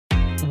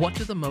What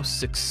do the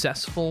most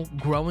successful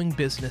growing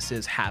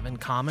businesses have in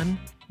common?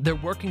 They're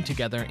working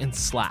together in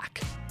Slack.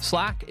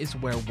 Slack is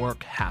where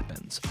work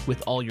happens,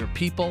 with all your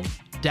people,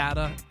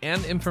 data,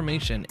 and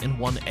information in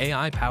one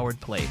AI-powered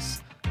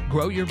place.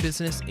 Grow your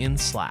business in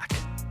Slack.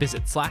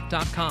 Visit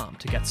slack.com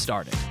to get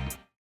started.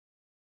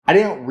 I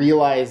didn't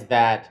realize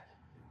that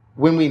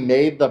when we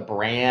made the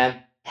brand,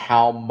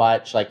 how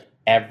much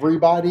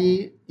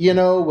everybody,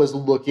 was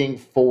looking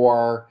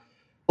for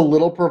a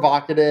little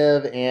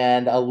provocative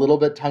and a little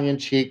bit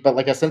tongue-in-cheek,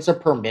 but a sense of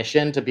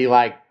permission to be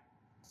like,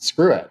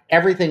 screw it.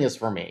 Everything is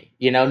for me.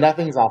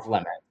 Nothing's off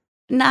limits.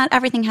 Not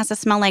everything has to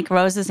smell like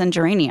roses and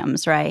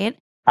geraniums, right?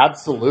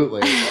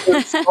 Absolutely.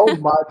 There's so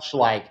much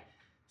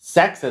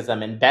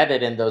sexism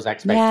embedded in those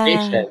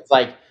expectations.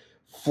 Yeah.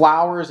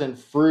 Flowers and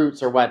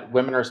fruits are what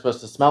women are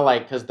supposed to smell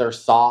like because they're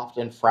soft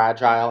and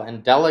fragile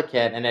and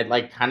delicate. And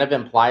it kind of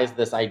implies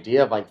this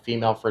idea of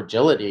female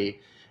fragility.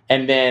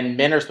 And then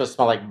men are supposed to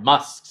smell like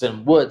musks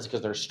and woods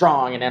because they're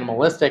strong and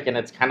animalistic. And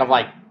it's kind of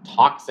like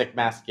toxic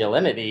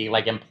masculinity,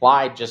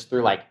 implied just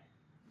through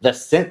the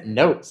scent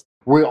notes.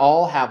 We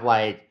all have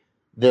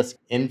this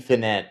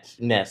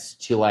infiniteness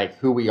to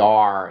who we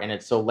are, and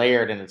it's so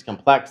layered and it's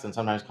complex and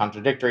sometimes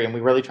contradictory, and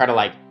we really try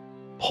to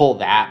pull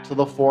that to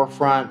the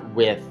forefront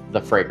with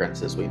the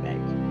fragrances we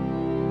make.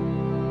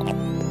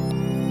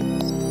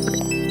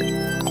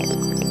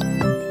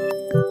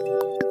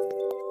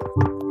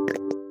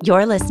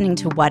 You're listening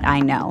to What I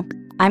Know.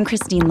 I'm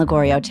Christine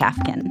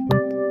Lagorio-Chafkin.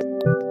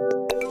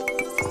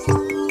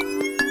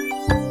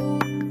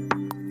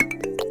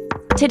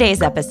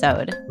 Today's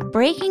episode,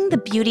 breaking the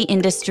beauty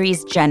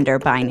industry's gender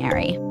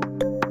binary.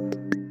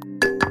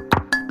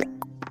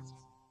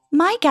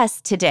 My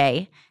guest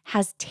today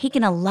has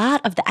taken a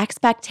lot of the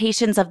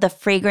expectations of the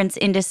fragrance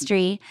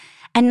industry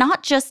and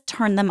not just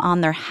turned them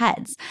on their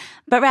heads,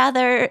 but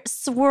rather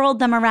swirled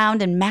them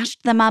around and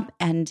mashed them up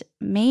and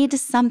made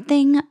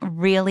something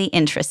really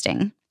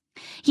interesting.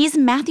 He's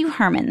Matthew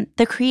Herman,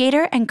 the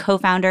creator and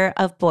co-founder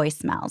of Boy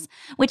Smells,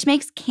 which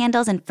makes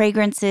candles and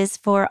fragrances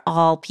for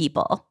all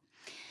people.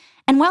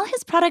 And while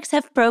his products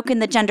have broken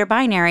the gender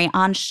binary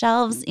on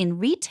shelves in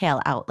retail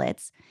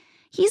outlets,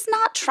 he's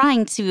not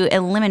trying to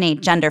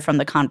eliminate gender from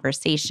the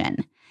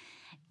conversation.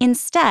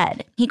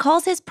 Instead, he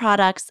calls his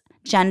products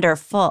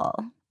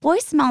genderful. Boy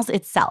Smells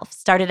itself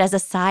started as a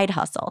side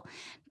hustle.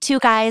 Two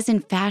guys in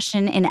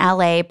fashion in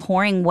LA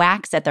pouring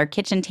wax at their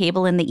kitchen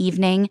table in the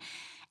evening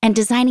and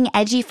designing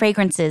edgy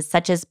fragrances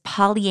such as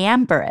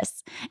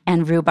polyamorous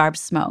and rhubarb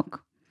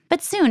smoke.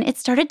 But soon, it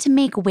started to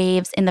make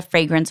waves in the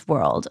fragrance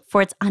world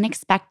for its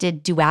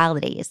unexpected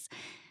dualities,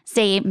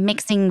 say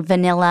mixing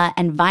vanilla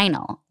and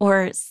vinyl,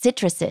 or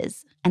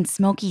citruses and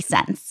smoky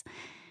scents.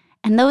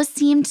 And those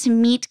seemed to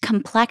meet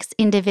complex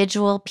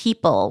individual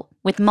people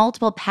with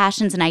multiple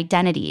passions and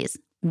identities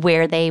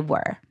where they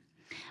were.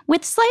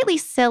 With slightly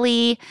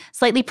silly,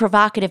 slightly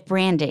provocative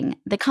branding,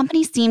 the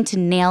company seemed to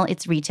nail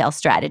its retail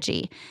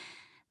strategy.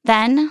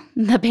 Then,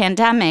 the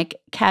pandemic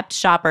kept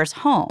shoppers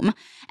home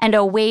and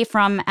away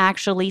from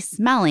actually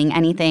smelling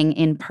anything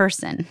in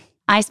person.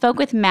 I spoke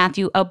with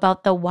Matthew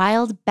about the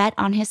wild bet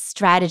on his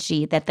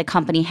strategy that the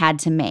company had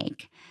to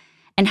make,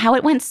 and how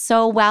it went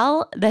so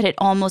well that it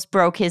almost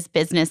broke his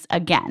business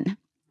again.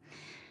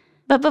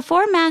 But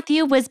before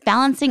Matthew was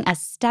balancing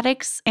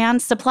aesthetics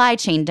and supply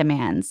chain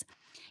demands,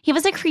 he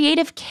was a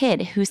creative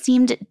kid who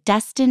seemed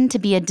destined to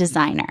be a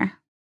designer.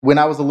 When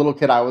I was a little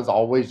kid, I was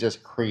always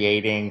just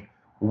creating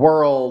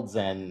worlds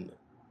and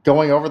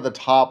going over the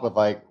top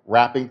with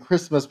wrapping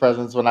Christmas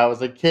presents when I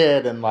was a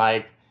kid and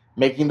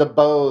making the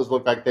bows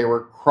look like they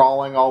were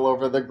crawling all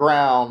over the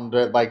ground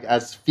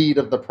as feet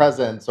of the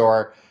presents,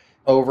 or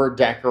over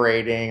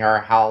decorating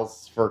our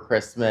house for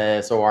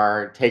Christmas,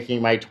 or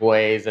taking my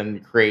toys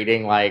and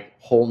creating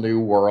whole new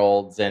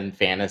worlds and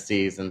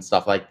fantasies and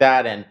stuff like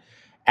that. And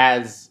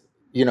as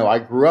I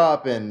grew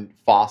up and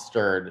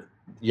fostered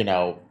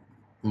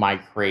my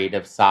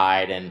creative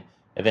side, and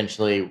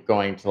eventually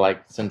going to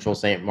Central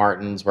St.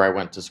 Martin's, where I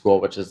went to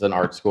school, which is an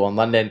art school in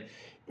London,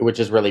 which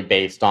is really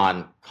based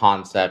on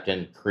concept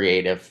and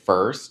creative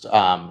first,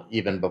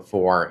 even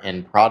before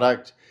end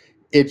product.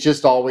 It's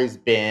just always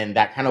been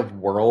that kind of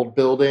world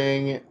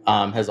building,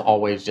 has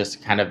always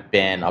just kind of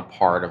been a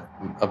part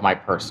of my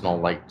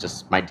personal,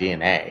 just my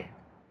DNA.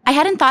 I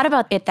hadn't thought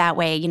about it that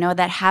way,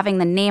 that having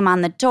the name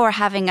on the door,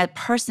 having a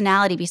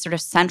personality be sort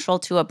of central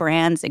to a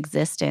brand's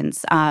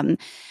existence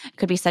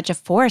could be such a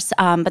force.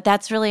 But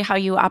that's really how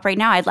you operate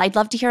now. I'd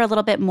love to hear a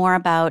little bit more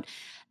about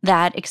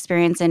that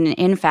experience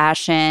in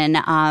fashion.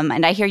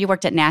 And I hear you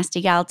worked at Nasty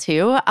Gal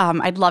too.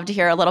 I'd love to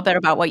hear a little bit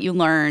about what you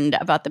learned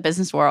about the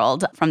business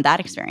world from that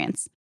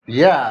experience.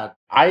 Yeah,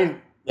 I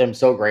am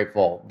so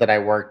grateful that I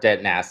worked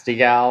at Nasty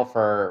Gal,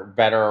 for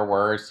better or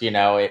worse.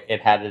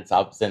 It had its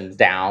ups and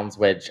downs,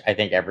 which I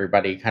think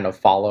everybody kind of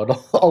followed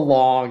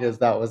along as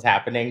that was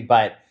happening.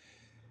 But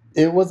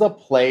it was a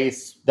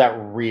place that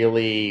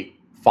really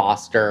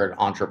fostered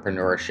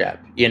entrepreneurship.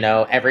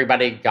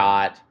 Everybody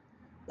got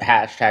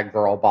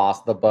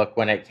 #GirlBoss, the book,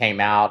 when it came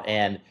out,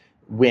 and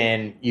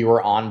when you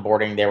were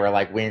onboarding, they were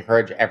like, we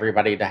encourage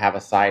everybody to have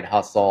a side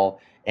hustle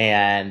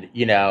and,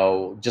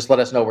 just let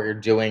us know what you're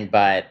doing.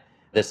 But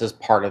this is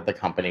part of the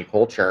company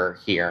culture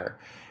here.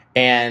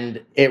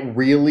 And it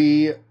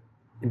really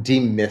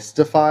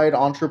demystified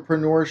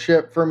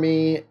entrepreneurship for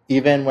me.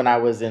 Even when I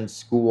was in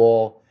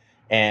school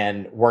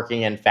and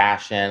working in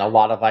fashion, a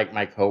lot of like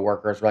my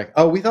coworkers were like,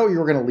 oh, we thought you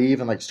were going to leave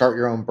and like start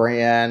your own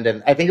brand.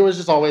 And I think it was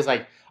just always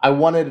like, I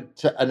wanted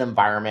an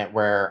environment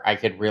where I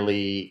could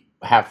really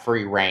have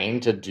free reign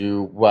to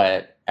do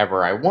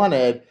whatever I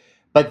wanted.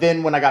 But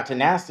then when I got to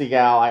Nasty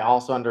Gal, I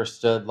also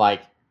understood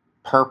like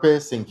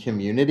purpose and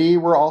community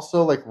were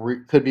also like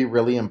could be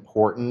really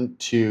important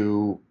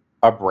to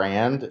a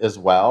brand as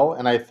well.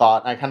 And I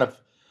thought I kind of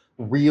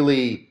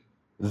really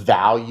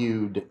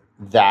valued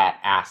that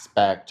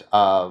aspect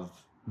of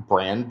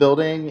brand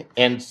building.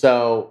 And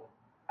so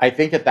I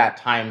think at that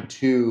time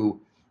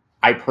too,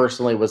 I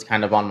personally was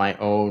kind of on my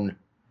own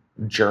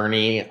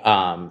journey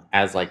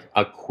as like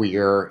a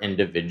queer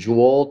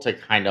individual to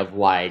kind of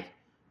like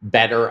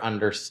better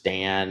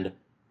understand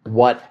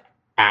what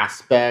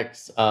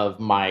aspects of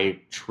my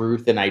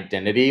truth and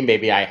identity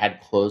maybe I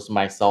had closed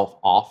myself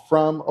off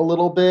from a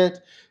little bit,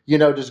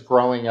 just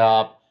growing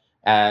up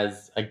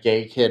as a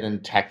gay kid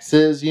in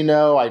Texas. I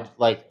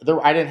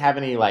didn't have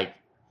any like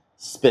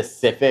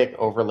specific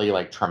overly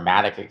like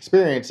traumatic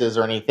experiences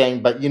or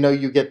anything, but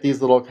you get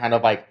these little kind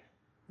of like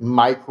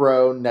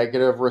micro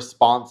negative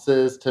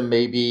responses to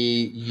maybe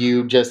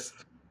you just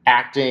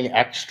acting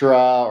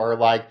extra or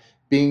like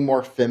being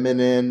more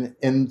feminine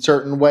in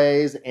certain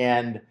ways.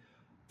 And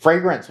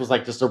fragrance was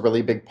like just a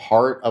really big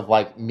part of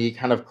like me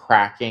kind of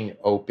cracking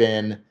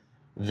open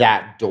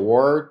that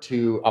door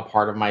to a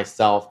part of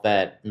myself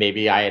that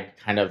maybe I had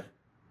kind of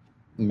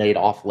made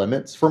off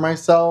limits for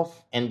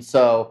myself. And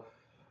so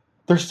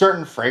there's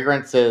certain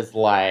fragrances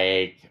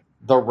like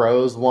the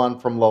rose one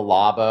from Le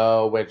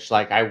Labo, which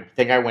like I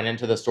think I went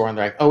into the store and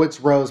they're like, oh, it's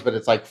rose, but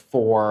it's like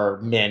for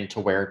men to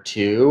wear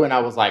too. And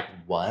I was like,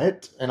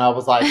 what? And I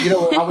was like,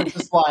 I was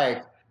just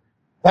like,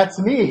 that's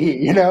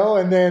me,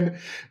 and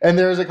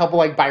there's a couple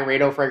like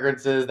Byredo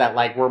fragrances that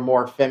like were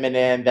more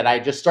feminine that I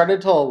just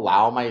started to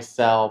allow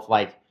myself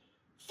like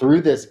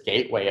through this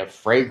gateway of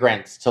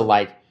fragrance to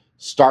like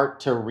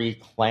start to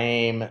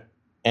reclaim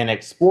and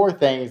explore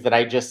things that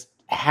I just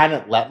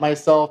hadn't let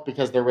myself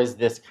because there was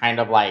this kind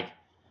of like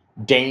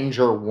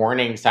danger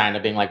warning sign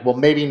of being like, well,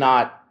 maybe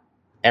not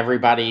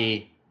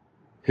everybody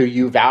who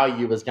you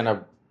value is going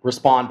to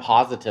respond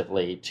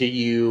positively to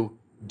you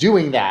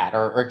doing that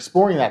or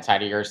exploring that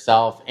side of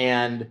yourself.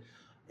 And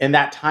in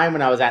that time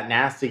when I was at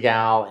Nasty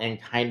Gal and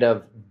kind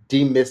of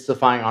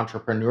demystifying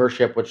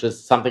entrepreneurship, which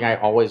is something I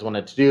always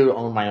wanted to do,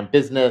 own my own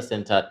business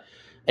and to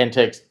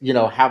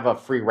have a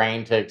free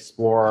reign to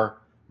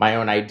explore my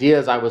own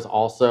ideas, I was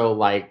also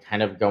like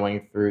kind of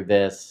going through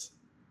this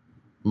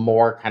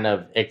more kind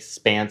of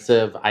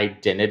expansive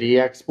identity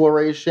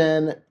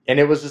exploration. And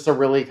it was just a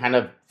really kind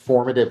of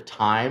formative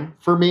time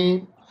for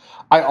me.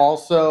 I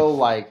also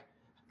like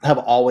have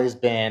always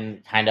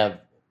been kind of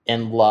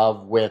in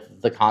love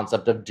with the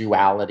concept of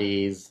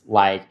dualities.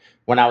 Like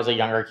when I was a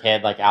younger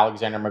kid, like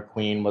Alexander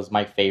McQueen was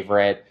my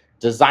favorite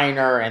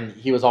designer, and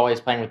he was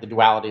always playing with the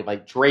duality of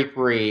like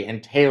drapery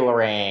and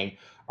tailoring,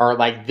 or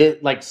like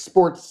this, like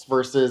sports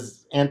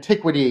versus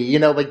antiquity,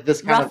 like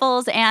this kind of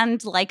Ruffles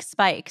and like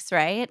spikes,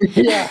 right?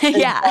 yeah,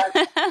 Yeah.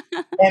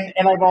 exactly.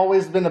 And I've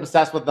always been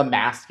obsessed with the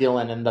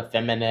masculine and the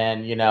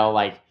feminine,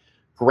 like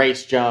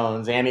Grace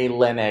Jones, Annie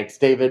Lennox,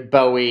 David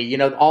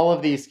Bowie, all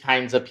of these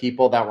kinds of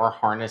people that were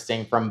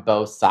harnessing from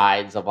both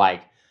sides of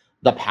like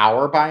the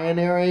power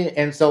binary.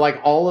 And so like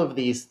all of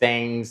these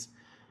things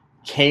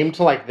came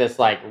to like this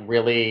like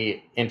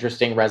really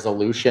interesting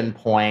resolution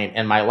point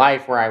in my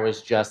life where I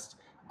was just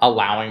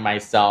allowing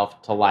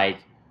myself to like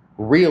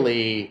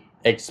really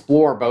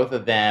explore both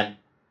of them.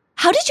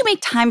 How did you make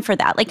time for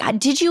that? Like,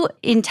 did you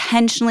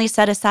intentionally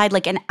set aside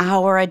like an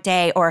hour a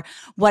day or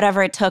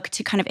whatever it took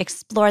to kind of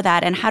explore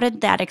that? And how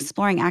did that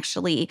exploring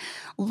actually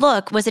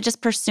look? Was it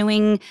just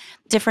pursuing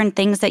different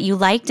things that you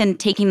liked and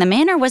taking them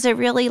in, or was it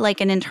really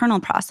like an internal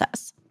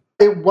process?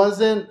 It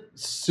wasn't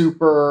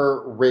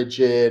super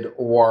rigid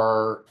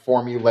or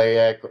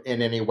formulaic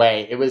in any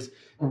way. It was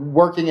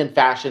working in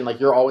fashion, like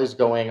you're always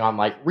going on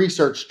like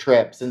research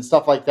trips and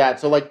stuff like that.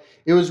 So like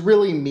it was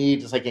really me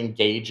just like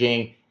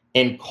engaging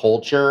in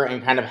culture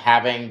and kind of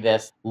having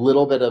this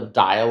little bit of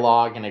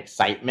dialogue and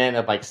excitement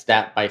of like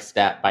step by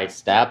step by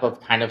step of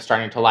kind of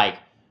starting to like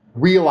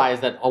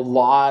realize that a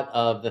lot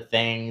of the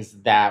things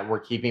that were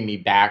keeping me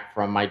back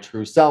from my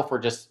true self were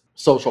just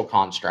social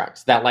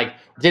constructs that like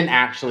didn't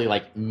actually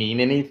like mean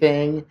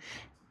anything.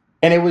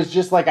 And it was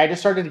just like I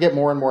just started to get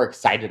more and more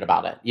excited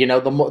about it.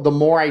 The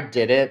more I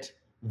did it,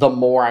 the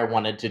more I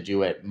wanted to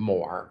do it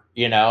more,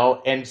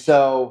 And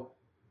so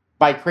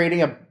by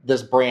creating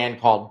this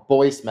brand called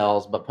Boy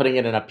Smells, but putting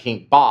it in a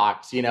pink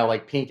box,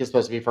 like pink is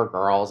supposed to be for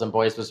girls and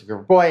boy is supposed to be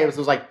for boy. It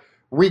was like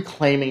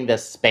reclaiming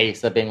this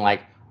space of being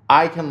like,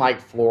 I can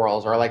like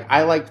florals, or like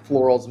I like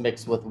florals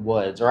mixed with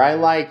woods, or I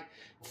like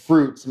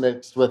fruits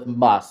mixed with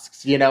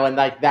musks, and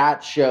like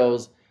that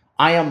shows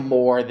I am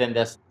more than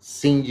this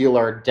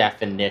singular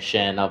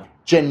definition of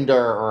gender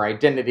or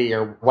identity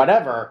or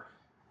whatever.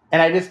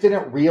 And I just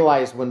didn't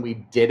realize when we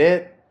did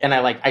it. And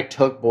I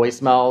took Boy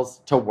Smells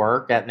to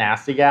work at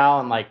Nasty Gal,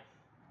 and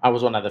I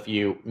was one of the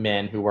few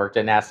men who worked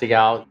at Nasty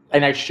Gal.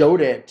 And I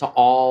showed it to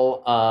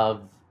all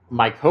of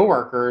my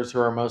coworkers who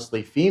are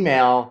mostly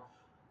female.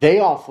 They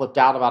all flipped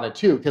out about it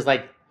too. Cause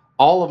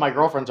all of my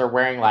girlfriends are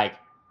wearing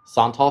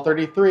Santal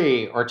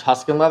 33 or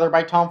Tuscan leather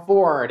by Tom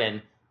Ford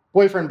and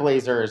boyfriend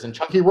blazers and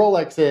chunky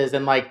Rolexes.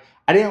 And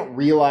I didn't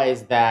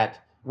realize that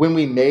when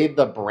we made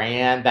the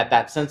brand,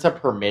 that sense of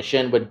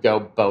permission would go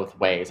both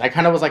ways. I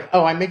kind of was like,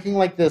 oh, I'm making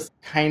this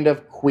kind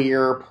of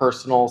queer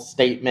personal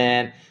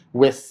statement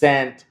with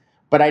scent,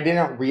 but I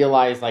didn't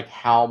realize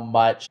how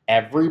much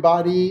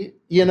everybody,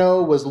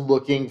 was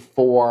looking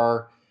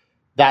for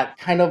that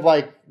kind of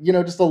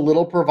just a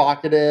little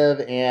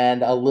provocative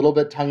and a little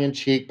bit tongue in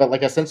cheek,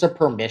 but a sense of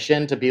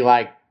permission to be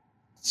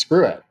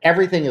screw it.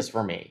 Everything is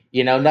for me.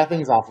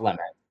 Nothing's off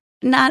limit.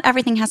 Not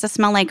everything has to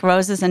smell like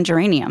roses and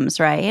geraniums,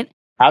 right?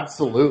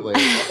 Absolutely.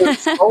 There's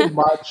so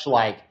much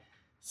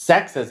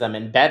sexism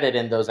embedded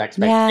in those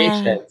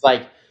expectations.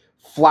 Yeah.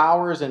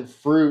 Flowers and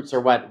fruits are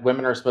what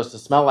women are supposed to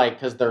smell like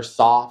because they're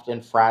soft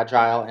and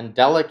fragile and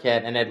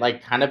delicate. And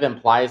it kind of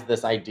implies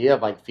this idea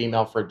of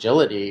female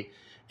fragility.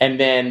 And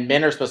then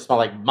men are supposed to smell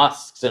like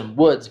musks and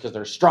woods because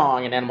they're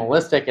strong and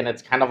animalistic. And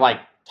it's kind of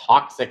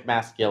toxic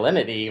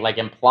masculinity,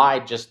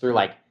 implied just through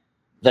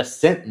the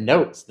scent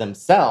notes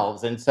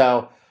themselves. And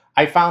so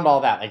I found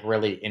all that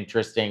really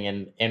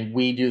interesting, and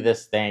we do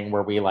this thing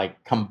where we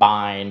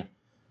combine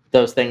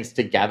those things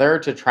together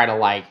to try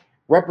to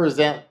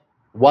represent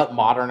what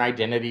modern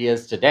identity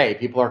is today.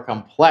 People are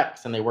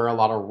complex and they wear a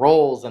lot of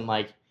roles, and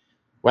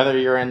whether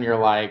you're in your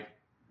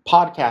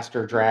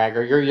podcaster drag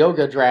or your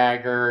yoga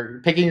drag or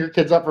picking your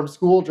kids up from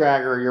school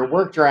drag or your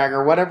work drag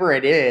or whatever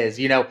it is,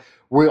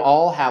 we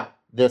all have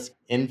this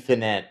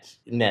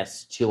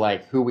infiniteness to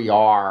who we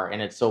are, and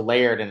it's so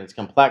layered and it's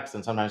complex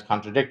and sometimes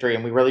contradictory,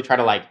 and we really try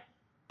to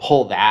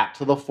pull that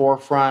to the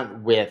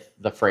forefront with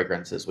the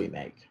fragrances we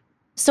make.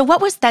 So what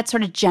was that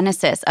sort of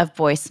genesis of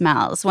Boy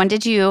Smells? When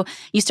did you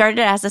started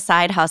it as a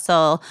side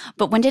hustle,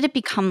 but when did it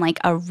become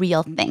a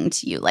real thing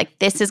to you?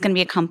 This is going to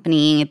be a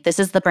company, this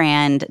is the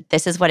brand,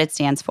 this is what it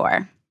stands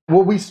for.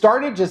 Well, we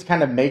started just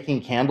kind of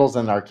making candles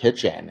in our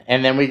kitchen,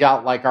 and then we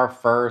got our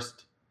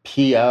first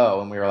PO,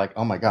 and we were like,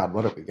 oh my God,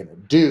 what are we going to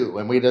do?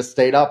 And we just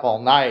stayed up all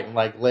night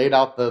and laid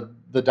out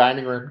the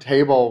dining room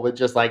table with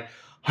just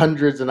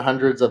hundreds and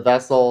hundreds of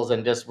vessels,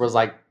 and just was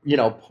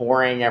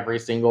pouring every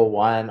single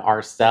one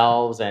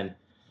ourselves and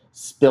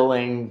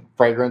spilling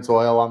fragrance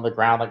oil on the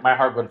ground. My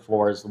hardwood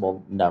floors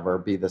will never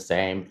be the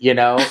same,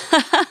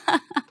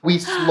 We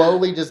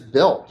slowly just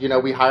built,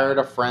 we hired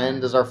a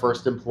friend as our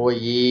first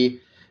employee,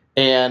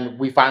 and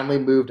we finally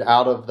moved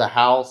out of the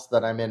house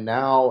that I'm in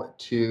now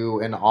to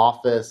an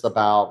office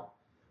about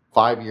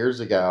 5 years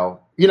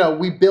ago.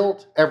 We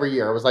built every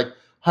year. It was 100%,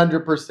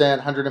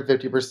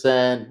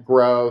 150%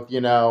 growth,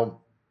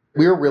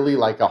 We're really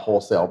a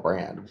wholesale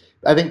brand.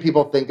 I think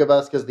people think of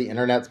us because the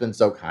internet's been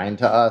so kind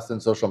to us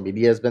and social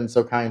media has been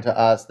so kind to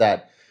us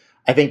that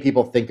I think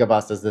people think of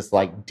us as this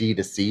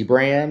D2C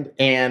brand.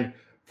 And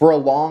for a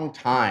long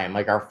time,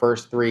 our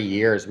first 3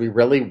 years, we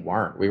really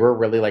weren't. We were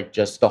really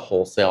just a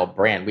wholesale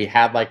brand. We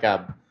had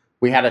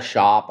a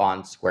shop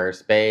on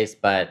Squarespace,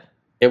 but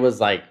it was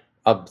a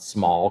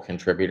small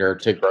contributor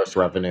to gross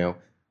revenue.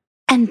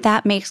 And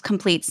that makes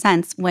complete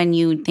sense when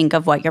you think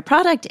of what your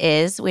product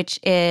is, was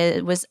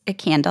a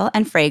candle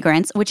and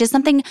fragrance, which is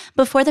something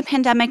before the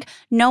pandemic,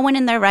 no one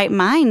in their right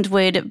mind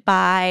would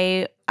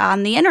buy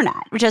on the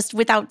internet just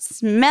without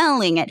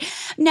smelling it.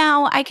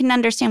 Now, I can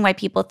understand why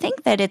people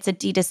think that it's a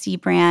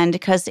D2C brand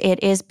because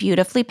it is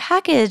beautifully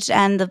packaged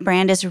and the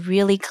brand is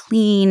really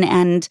clean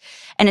and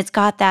it's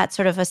got that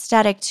sort of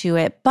aesthetic to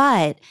it.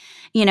 But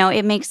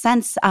it makes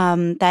sense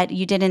that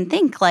you didn't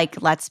think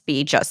let's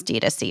be just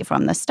D2C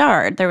from the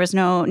start. There was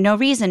no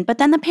reason. But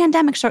then the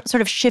pandemic sort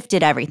of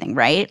shifted everything,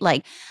 right?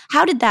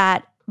 How did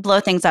that blow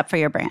things up for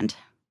your brand?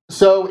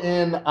 So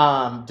in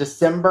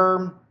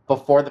December,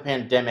 before the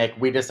pandemic,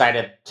 we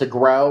decided to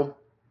grow.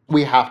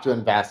 We have to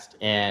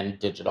invest in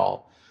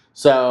digital.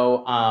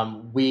 So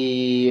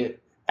we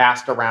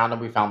asked around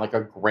and we found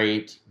a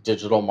great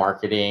digital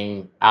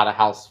marketing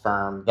out-of-house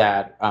firm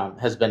that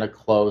has been a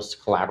close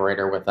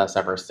collaborator with us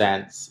ever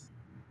since.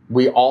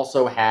 We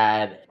also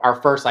had our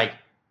first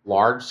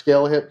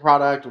large-scale hit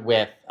product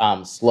with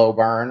Slow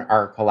Burn,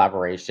 our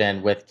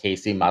collaboration with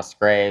Casey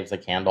Musgraves, a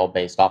candle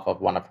based off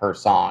of one of her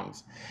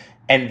songs.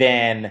 And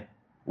then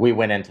we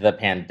went into the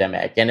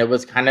pandemic, and it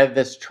was kind of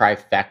this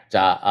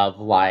trifecta of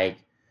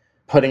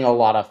putting a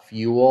lot of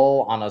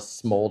fuel on a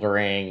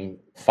smoldering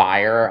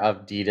fire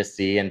of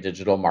D2C and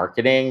digital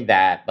marketing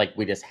that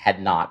we just had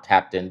not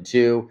tapped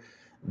into.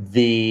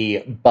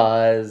 The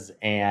buzz,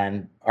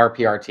 and our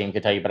PR team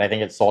could tell you, but I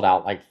think it sold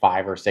out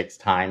 5 or 6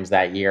 times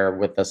that year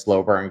with the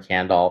Slow Burn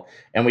candle,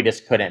 and we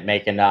just couldn't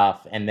make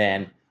enough. And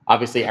then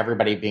obviously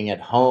everybody being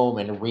at home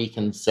and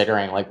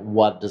reconsidering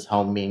what does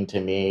home mean to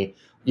me?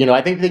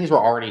 I think things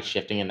were already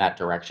shifting in that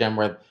direction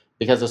where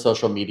because of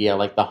social media,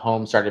 like the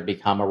home started to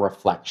become a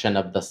reflection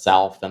of the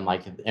self and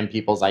like in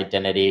people's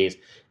identities.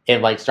 It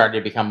like started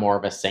to become more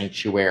of a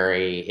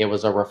sanctuary. It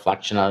was a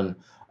reflection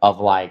of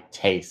like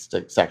taste,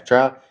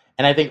 etc.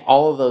 And I think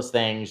all of those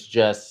things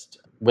just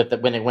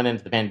when it went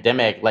into the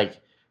pandemic,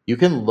 like you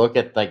can look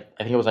at like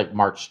I think it was like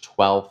March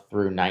 12th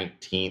through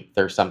 19th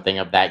or something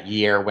of that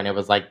year when it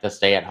was like the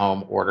stay at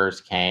home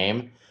orders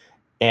came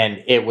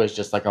and it was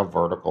just like a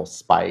vertical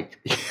spike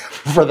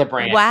for the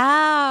brand.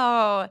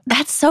 Wow.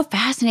 That's so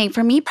fascinating.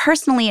 For me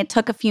personally, it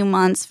took a few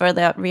months for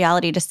the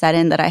reality to set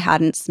in that I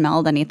hadn't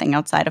smelled anything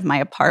outside of my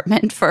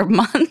apartment for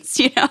months.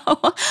 And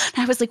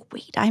I was like,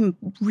 wait, I'm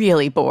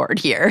really bored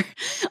here.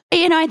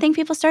 I think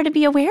people started to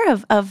be aware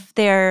of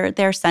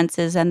their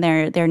senses and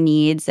their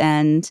needs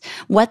and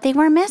what they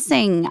were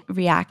missing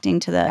reacting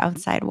to the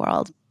outside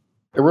world.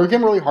 It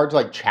became really hard to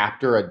like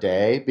chapter a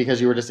day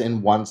because you were just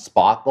in one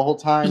spot the whole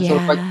time. So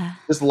it's like Yeah.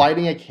 just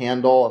lighting a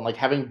candle and like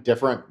having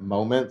different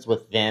moments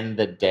within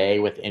the day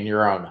within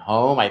your own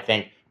home, I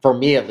think for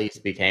me at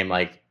least became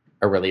like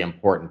a really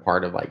important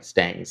part of like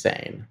staying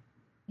sane.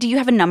 Do you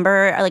have a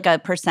number, like a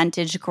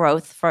percentage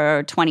growth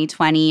for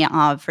 2020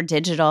 for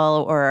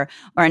digital or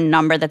a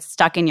number that's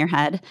stuck in your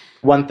head?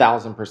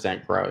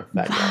 1000% growth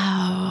that year.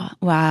 Wow.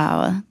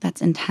 Wow.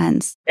 That's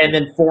intense. And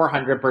then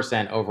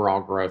 400%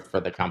 overall growth for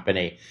the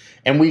company.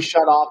 And we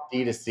shut off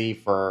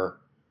D2C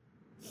for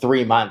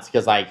 3 months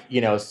because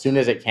as soon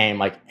as it came,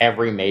 like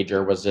every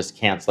major was just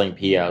canceling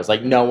POs.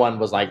 Like no one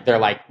was like, they're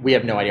like, we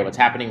have no idea what's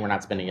happening. We're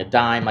not spending a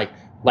dime.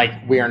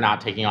 Like we are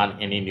not taking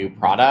on any new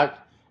product.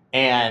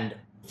 And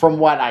from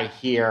what I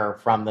hear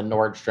from the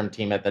Nordstrom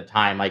team at the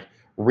time, like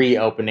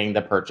reopening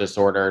the purchase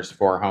orders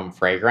for home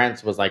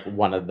fragrance was like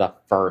one of the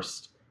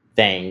first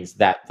things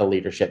that the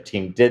leadership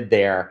team did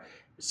there.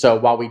 So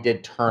while we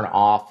did turn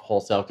off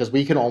wholesale, because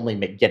we can only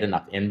get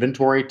enough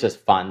inventory to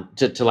fund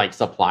to like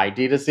supply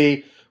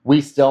D2C, we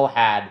still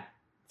had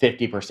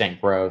 50%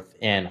 growth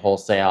in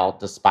wholesale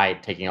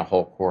despite taking a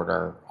whole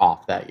quarter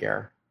off that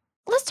year.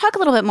 Let's talk a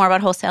little bit more about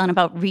wholesale and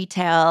about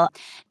retail.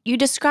 You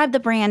describe the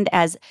brand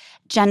as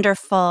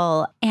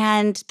genderful,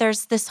 and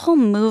there's this whole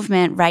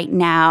movement right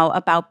now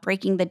about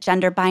breaking the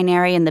gender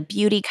binary and the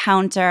beauty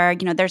counter.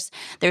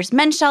 There's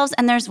men's shelves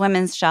and there's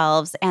women's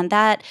shelves, and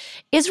that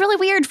is really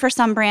weird for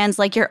some brands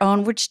like your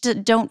own, which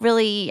don't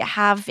really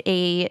have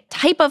a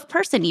type of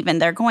person even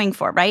they're going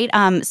for, right?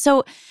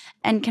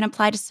 And can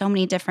apply to so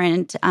many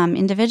different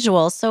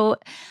individuals. So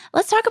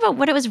let's talk about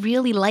what it was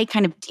really like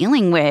kind of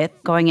dealing with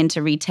going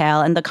into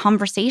retail and the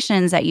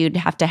conversations that you'd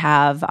have to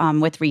have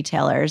with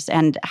retailers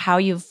and how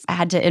you've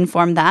had to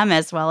inform them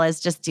as well as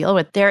just deal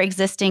with their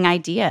existing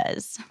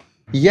ideas.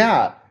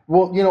 Yeah.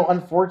 Well,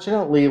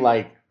 unfortunately,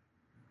 like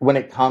when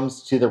it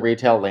comes to the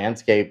retail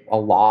landscape, a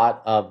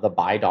lot of the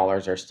buy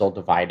dollars are still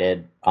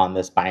divided on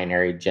this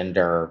binary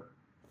gender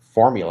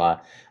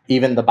formula.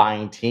 Even the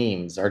buying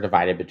teams are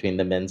divided between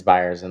the men's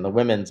buyers and the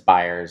women's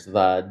buyers.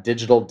 The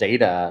digital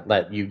data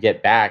that you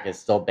get back is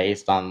still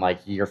based on like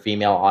your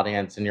female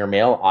audience and your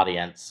male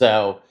audience.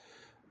 So,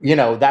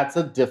 that's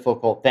a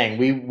difficult thing.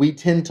 We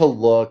tend to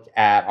look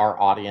at our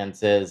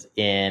audiences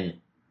in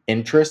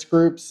interest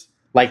groups.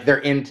 Like they're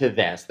into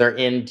this, they're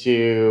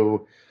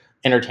into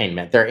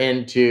entertainment, they're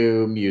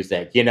into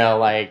music.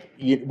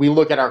 We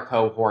look at our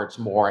cohorts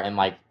more in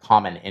like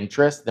common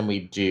interests than we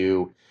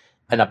do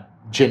in a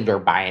gender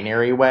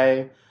binary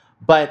way.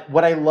 But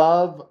what I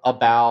love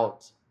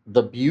about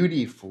the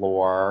beauty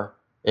floor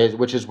is,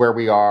 which is where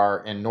we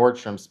are in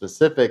Nordstrom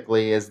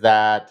specifically, is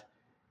that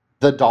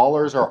the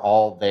dollars are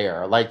all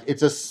there. Like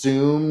it's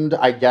assumed,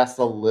 I guess,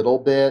 a little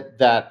bit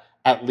that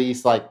at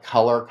least like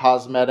color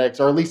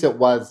cosmetics, or at least it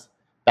was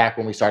back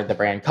when we started the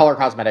brand, color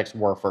cosmetics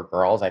were for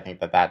girls. I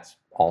think that that's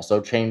also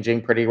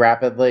changing pretty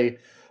rapidly.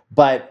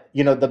 But,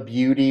 the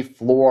beauty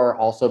floor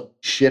also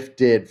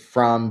shifted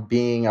from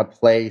being a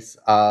place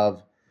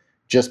of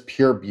just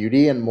pure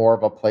beauty and more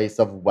of a place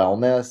of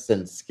wellness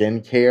and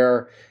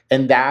skincare.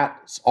 And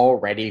that's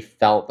already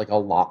felt like a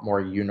lot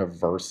more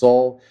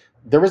universal.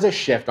 There was a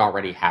shift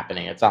already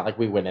happening. It's not like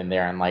we went in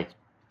there and like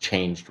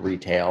changed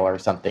retail or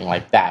something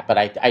like that. But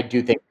I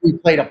do think we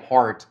played a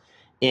part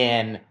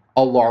in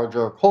a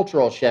larger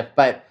cultural shift.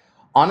 But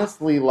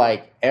honestly,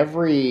 like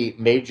every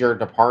major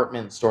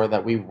department store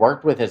that we've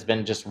worked with has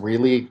been just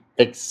really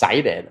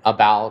excited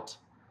about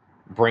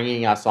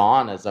bringing us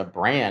on as a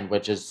brand,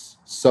 which is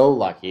so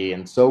lucky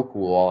and so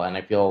cool. And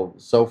I feel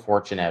so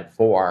fortunate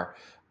for.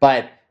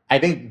 But I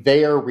think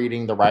they are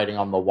reading the writing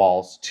on the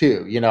walls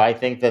too. I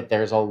think that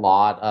there's a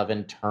lot of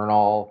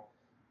internal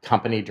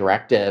company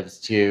directives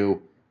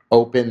to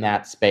open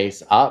that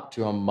space up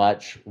to a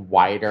much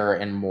wider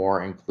and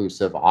more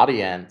inclusive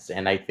audience.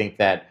 And I think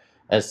that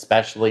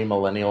especially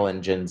millennial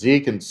and Gen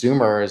Z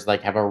consumers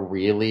like have a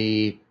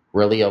really,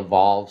 really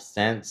evolved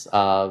sense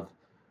of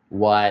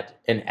what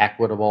an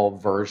equitable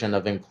version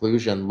of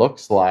inclusion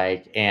looks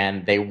like.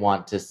 And they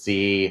want to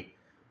see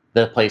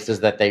the places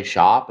that they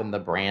shop and the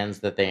brands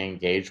that they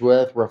engage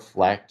with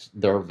reflect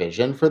their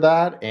vision for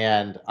that.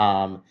 And,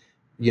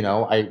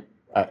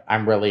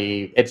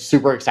 it's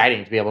super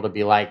exciting to be able to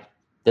be like,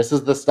 this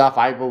is the stuff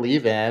I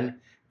believe in.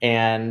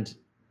 And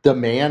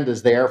demand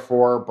is there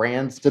for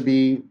brands to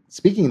be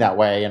speaking that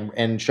way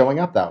and showing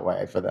up that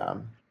way for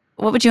them.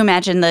 What would you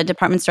imagine the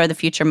department store of the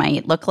future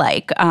might look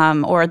like?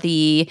 Or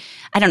the,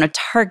 I don't know,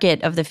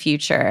 Target of the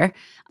future?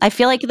 I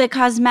feel like the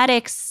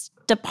cosmetics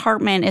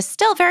department is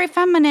still very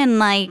feminine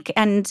like,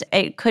 and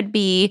it could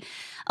be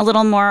a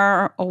little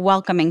more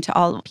welcoming to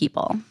all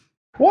people.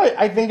 Well,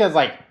 I think as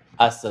like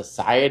a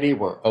society,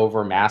 we're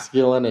over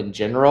masculine in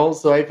general.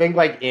 So I think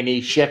like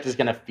any shift is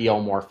going to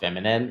feel more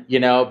feminine,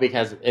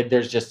 because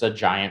there's just a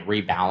giant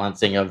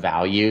rebalancing of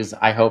values.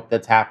 I hope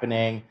that's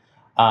happening.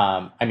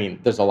 I mean,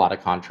 there's a lot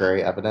of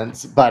contrary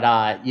evidence, but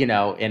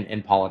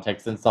in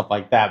politics and stuff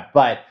like that.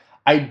 But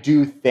I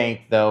do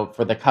think, though,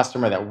 for the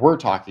customer that we're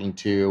talking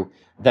to,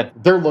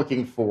 that they're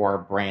looking for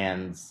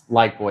brands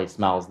like Boy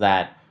Smells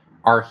that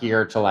are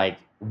here to like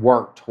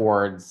work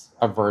towards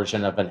a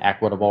version of an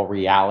equitable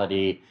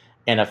reality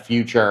in a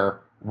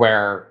future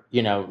where,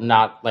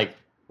 not like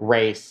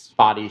race,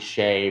 body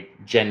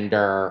shape,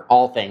 gender,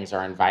 all things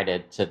are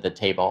invited to the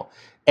table.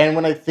 And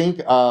when I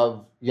think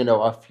of,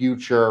 a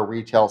future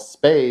retail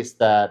space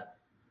that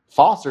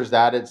fosters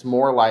that, it's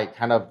more like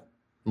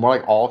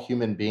all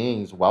human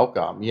beings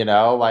welcome,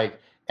 like,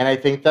 and I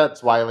think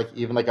that's why like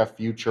even like a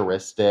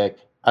futuristic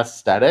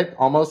aesthetic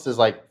almost is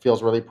like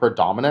feels really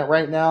predominant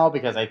right now,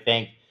 because I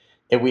think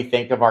if we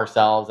think of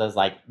ourselves as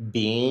like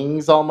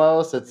beings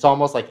almost, it's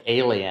almost like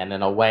alien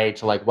in a way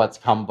to like what's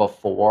come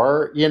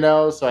before,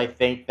 So I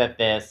think that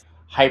this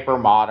hyper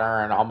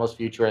modern, almost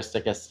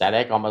futuristic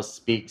aesthetic almost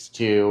speaks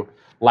to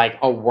like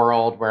a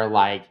world where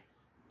like,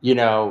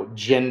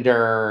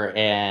 gender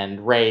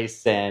and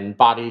race and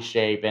body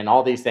shape and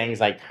all these things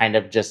like kind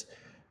of just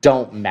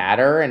don't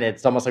matter. And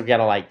it's almost like we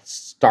gotta like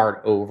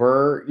start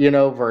over,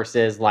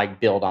 versus like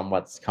build on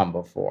what's come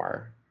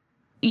before.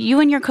 You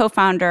and your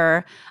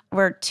co-founder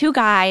were two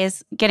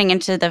guys getting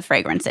into the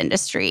fragrance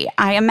industry.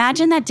 I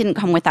imagine that didn't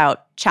come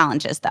without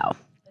challenges, though.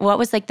 What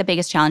was like the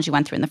biggest challenge you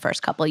went through in the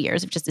first couple of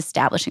years of just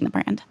establishing the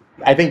brand?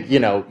 I think,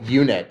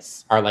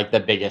 units are like the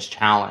biggest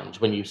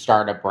challenge when you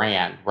start a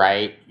brand,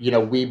 right?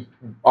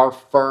 Our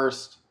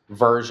first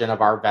version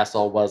of our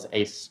vessel was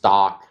a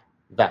stock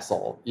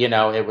vessel.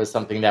 It was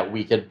something that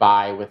we could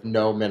buy with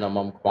no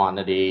minimum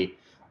quantity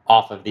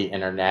off of the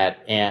internet.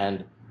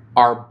 And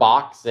our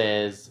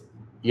boxes,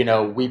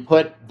 we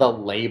put the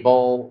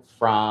label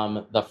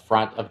from the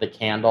front of the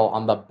candle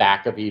on the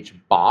back of each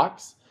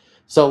box.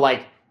 So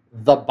like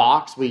the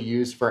box we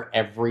use for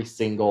every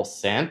single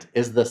scent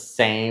is the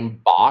same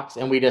box.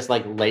 And we just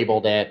like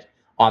labeled it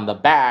on the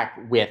back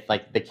with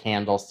like the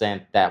candle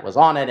scent that was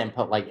on it and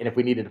and if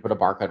we needed to put a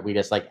barcode, we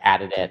just like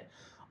added it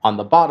on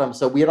the bottom.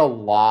 So we had a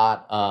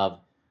lot of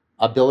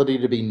ability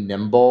to be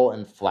nimble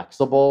and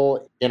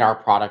flexible in our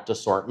product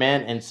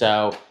assortment. And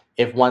so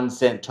if one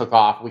scent took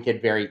off, we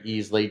could very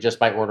easily, just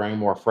by ordering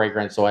more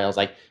fragrance oils,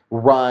 like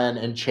run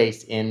and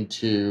chase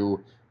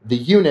into the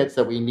units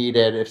that we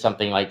needed if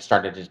something like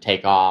started to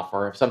take off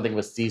or if something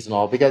was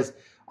seasonal. Because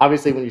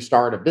obviously when you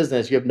start a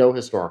business, you have no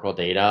historical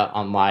data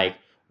on like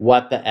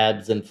what the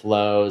ebbs and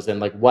flows and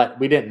like what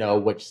we didn't know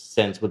which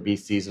scents would be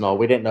seasonal.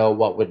 We didn't know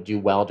what would do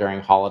well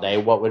during holiday,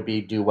 what would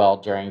do well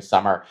during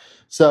summer.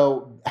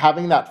 So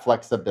having that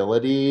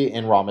flexibility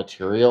in raw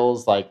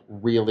materials like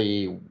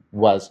really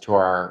was to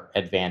our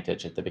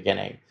advantage at the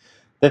beginning.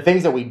 The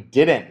things that we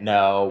didn't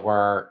know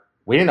were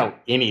we didn't know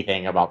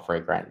anything about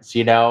fragrance.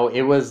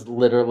 It was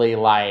literally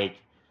like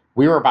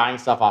we were buying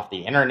stuff off the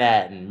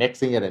internet and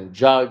mixing it in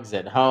jugs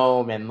at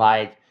home and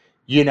like,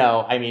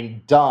 I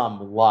mean,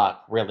 dumb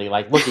luck, really.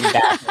 Like looking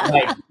back,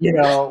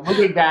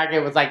 it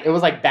was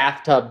like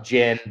bathtub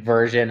gin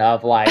version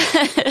of like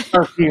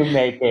perfume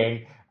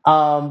making.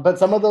 But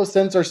some of those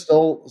scents are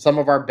still some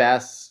of our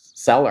best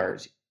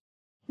sellers.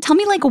 Tell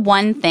me like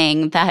one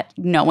thing that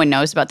no one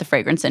knows about the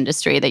fragrance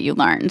industry that you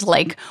learned.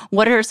 Like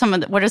what are some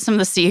of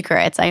the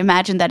secrets? I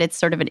imagine that it's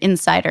sort of an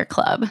insider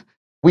club.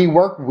 We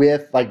work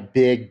with like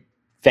big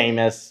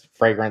famous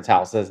fragrance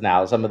houses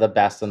now, some of the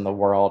best in the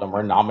world, and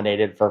we're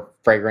nominated for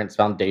Fragrance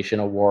Foundation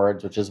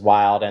Awards, which is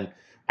wild. And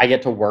I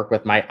get to work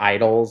with my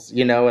idols,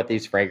 at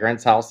these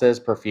fragrance houses,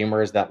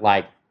 perfumers that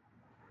like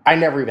I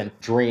never even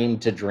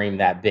dreamed to dream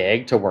that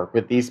big to work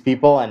with these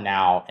people, and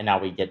now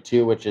we get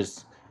to, which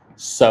is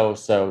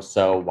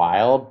so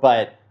wild.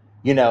 But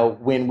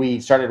when we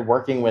started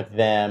working with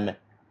them,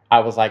 I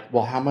was like,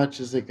 well, how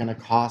much is it going to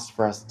cost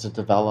for us to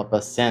develop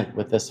a scent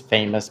with this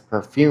famous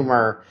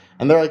perfumer?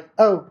 And they're like,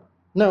 oh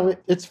no,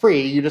 it's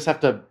free. You just have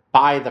to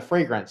buy the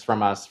fragrance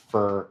from us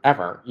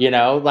forever,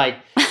 like,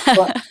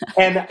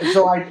 and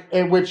so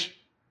which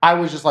I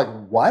was just like,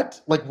 what?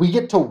 Like we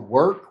get to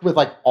work with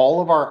like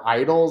all of our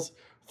idols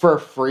for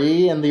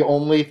free. And the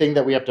only thing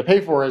that we have to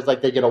pay for is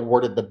like they get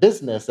awarded the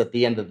business at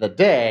the end of the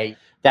day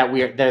that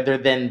they're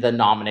then the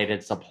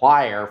nominated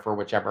supplier for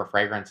whichever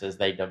fragrances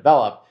they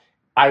develop.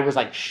 I was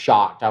like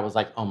shocked. I was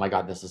like, oh my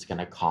God, this is going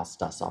to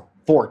cost us a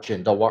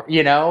fortune to work,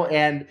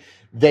 and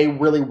they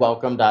really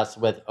welcomed us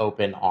with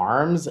open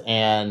arms.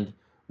 And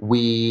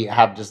we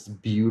have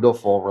just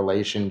beautiful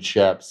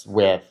relationships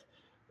with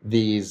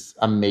these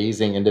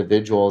amazing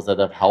individuals that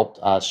have helped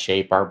us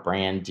shape our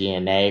brand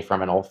DNA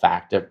from an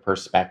olfactive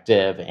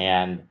perspective.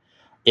 And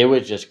it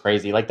was just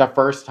crazy. Like the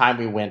first time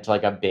we went to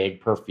like a big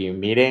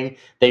perfume meeting,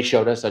 they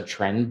showed us a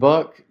trend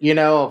book,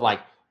 of like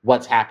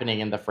what's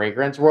happening in the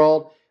fragrance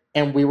world.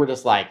 And we were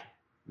just like,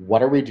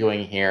 what are we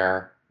doing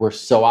here? We're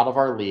so out of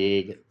our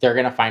league. They're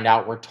going to find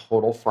out we're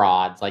total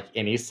frauds like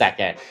any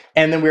second.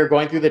 And then we were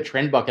going through the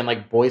trend book and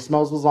like Boy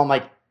Smells was on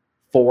like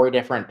 4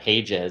 different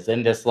pages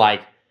in this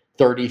like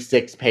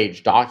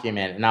 36-page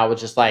document. And I was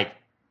just like,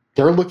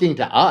 they're looking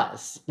to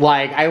us.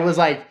 Like, I was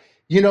like,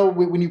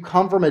 when you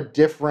come from a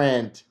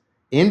different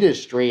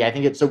industry, I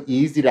think it's so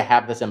easy to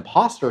have this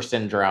imposter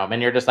syndrome.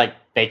 And you're just like,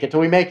 fake it till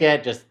we make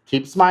it. Just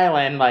keep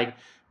smiling. Like,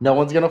 no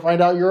one's going to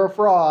find out you're a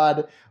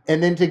fraud.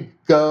 And then to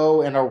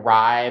go and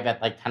arrive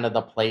at like kind of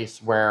the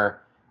place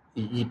where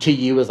to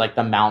you is like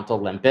the Mount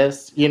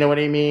Olympus, you know what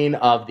I mean,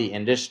 of the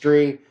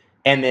industry.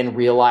 And then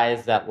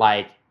realize that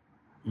like,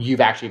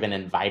 you've actually been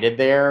invited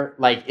there.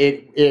 Like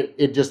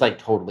it just like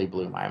totally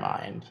blew my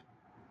mind.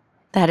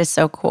 That is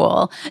so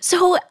cool.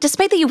 So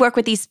despite that you work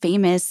with these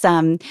famous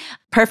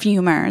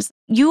perfumers,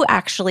 you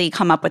actually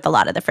come up with a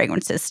lot of the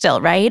fragrances still,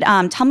 right?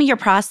 Tell me your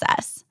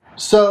process.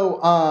 So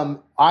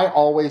I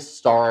always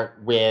start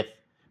with,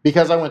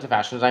 because I went to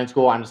fashion design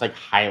school, I'm just like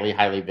highly,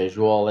 highly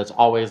visual. It's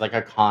always like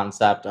a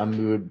concept, a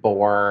mood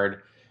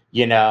board,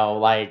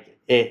 like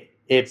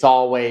it's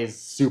always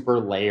super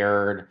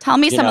layered. Tell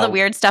me some of the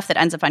weird stuff that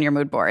ends up on your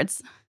mood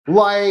boards.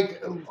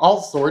 Like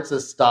all sorts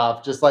of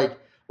stuff, just like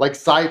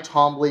Cy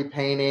Twombly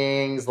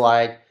paintings,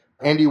 like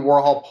Andy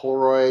Warhol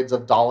Polaroids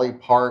of Dolly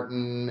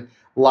Parton,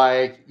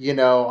 like, a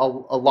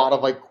lot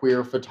of like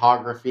queer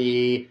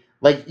photography.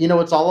 Like,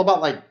 it's all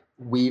about like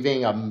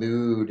weaving a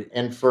mood.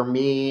 And for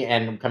me,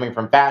 and coming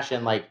from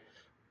fashion, like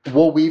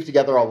we'll weave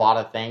together a lot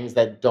of things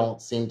that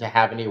don't seem to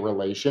have any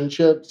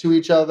relationship to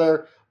each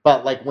other.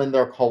 But like when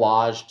they're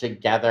collaged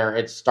together,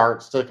 it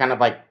starts to kind of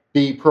like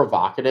be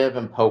provocative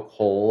and poke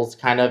holes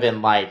kind of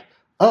in like,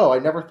 oh, I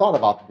never thought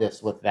about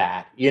this with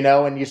that,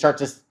 and you start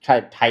to try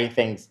to tie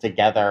things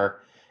together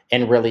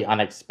in really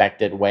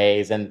unexpected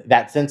ways. And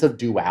that sense of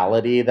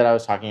duality that I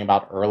was talking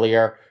about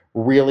earlier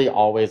really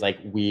always like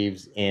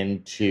weaves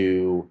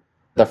into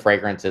the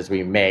fragrances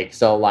we make.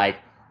 So like,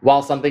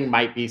 while something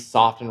might be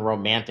soft and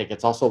romantic,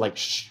 it's also like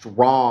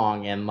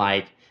strong and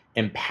like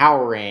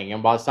empowering.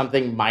 And while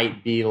something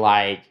might be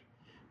like,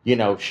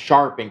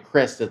 sharp and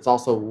crisp, it's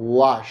also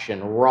lush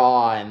and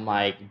raw and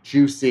like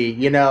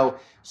juicy.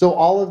 So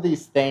all of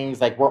these things,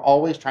 like we're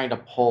always trying to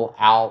pull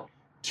out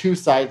two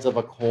sides of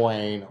a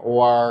coin,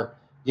 or,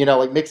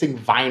 like mixing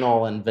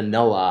vinyl and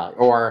vanilla,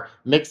 or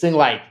mixing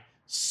like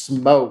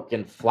smoke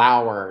and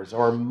flowers,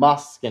 or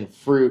musk and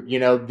fruit.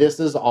 This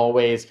is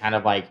always kind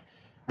of like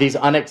these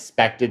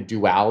unexpected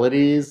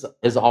dualities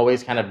is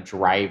always kind of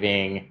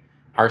driving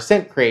our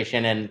scent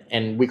creation.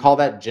 And we call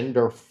that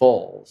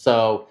genderful.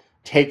 So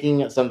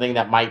taking something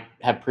that might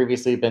have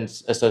previously been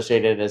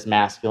associated as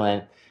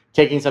masculine,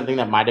 taking something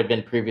that might have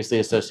been previously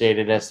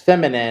associated as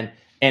feminine,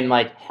 and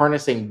like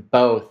harnessing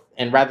both.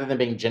 And rather than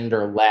being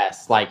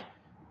genderless, like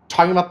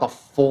talking about the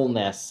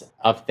fullness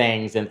of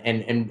things, and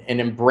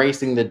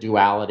embracing the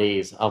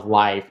dualities of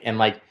life, and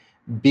like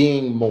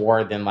being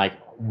more than like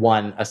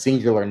a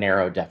singular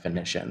narrow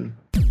definition.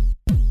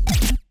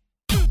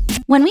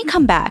 When we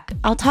come back,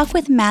 I'll talk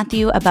with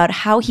Matthew about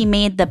how he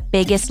made the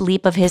biggest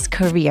leap of his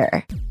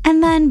career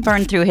and then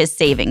burned through his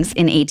savings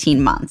in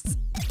 18 months.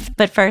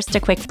 But first, a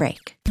quick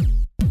break.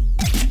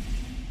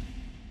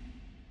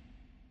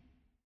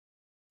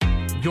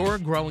 You're a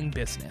growing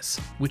business,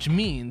 which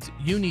means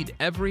you need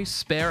every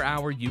spare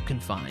hour you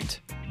can find.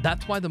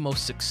 That's why the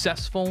most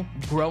successful,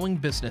 growing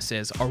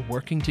businesses are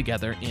working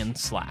together in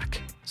Slack.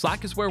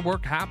 Slack is where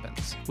work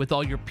happens, with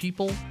all your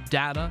people,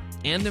 data,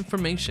 and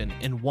information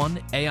in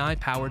one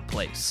AI-powered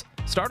place.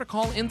 Start a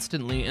call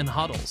instantly in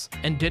huddles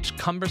and ditch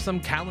cumbersome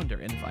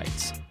calendar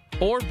invites.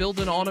 Or build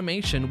an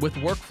automation with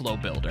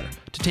Workflow Builder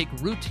to take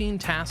routine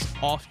tasks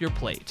off your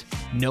plate.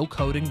 No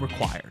coding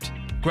required.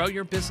 Grow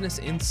your business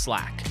in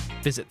Slack.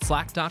 Visit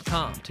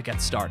slack.com to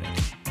get started.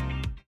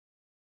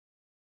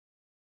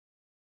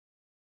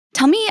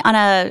 Tell me on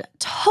a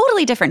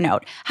totally different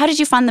note, how did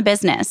you fund the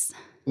business?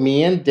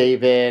 Me and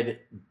David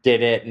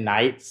did it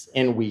nights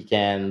and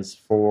weekends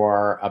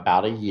for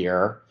about a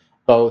year,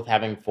 both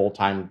having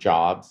full-time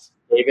jobs.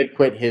 David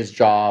quit his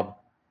job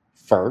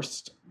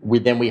first.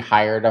 Then we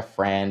hired a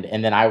friend,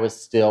 and then I was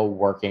still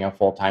working a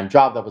full-time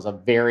job that was a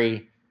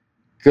very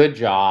good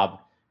job,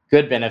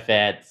 good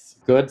benefits,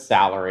 good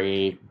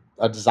salary,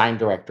 a design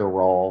director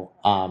role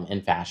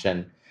in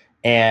fashion.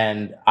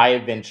 And I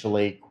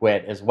eventually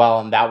quit as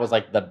well. And that was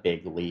like the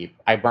big leap.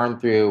 I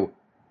burned through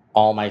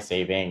all my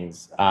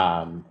savings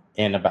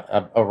in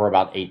over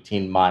about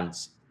 18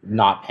 months,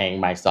 not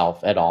paying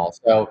myself at all.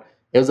 So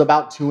it was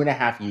about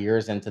 2.5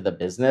 years into the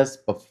business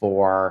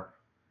before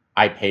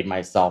I paid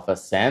myself a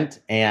cent.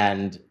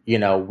 And,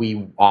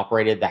 we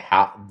operated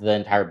the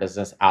entire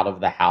business out of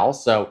the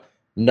house. So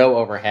no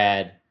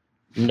overhead,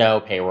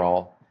 no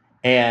payroll.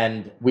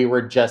 And we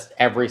were just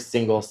every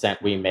single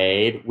cent we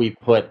made, we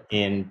put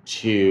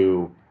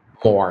into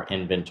more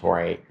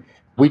inventory.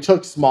 We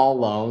took small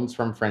loans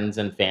from friends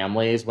and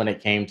families when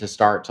it came to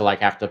start to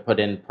like have to put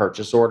in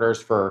purchase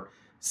orders for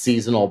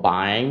seasonal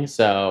buying.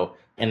 So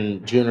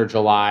in June or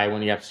July,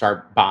 when you have to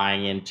start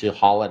buying into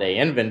holiday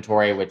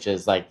inventory, which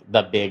is like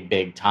the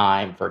big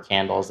time for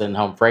candles and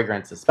home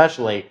fragrance,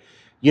 especially,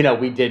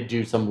 we did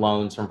do some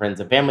loans from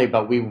friends and family,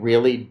 but we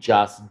really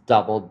just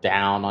doubled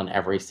down on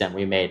every cent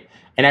we made.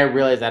 And I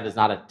realize that is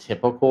not a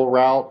typical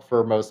route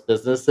for most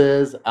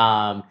businesses.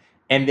 And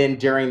then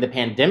during the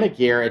pandemic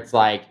year, it's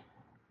like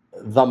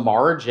the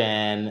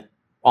margin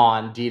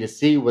on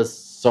D2C was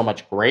so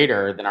much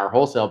greater than our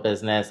wholesale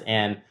business.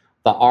 And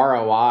the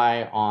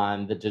ROI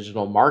on the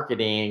digital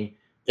marketing,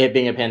 it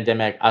being a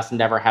pandemic, us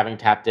never having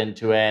tapped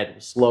into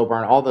it, slow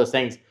burn, all those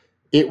things,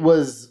 it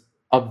was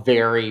a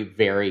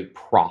very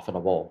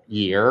profitable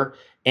year.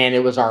 And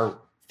it was our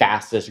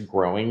fastest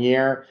growing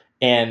year.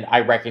 And I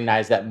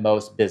recognize that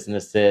most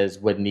businesses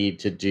would need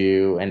to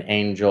do an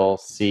angel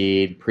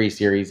seed,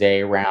 pre-series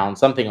A round,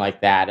 something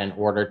like that in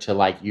order to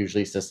like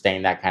usually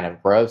sustain that kind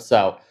of growth.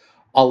 So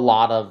a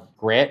lot of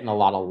grit and a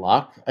lot of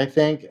luck, I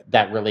think,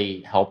 that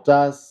really helped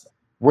us.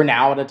 We're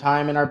now at a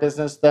time in our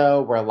business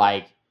though where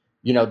like,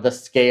 the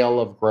scale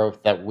of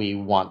growth that we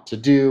want to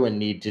do and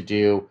need to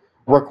do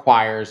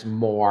requires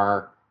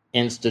more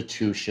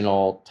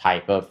institutional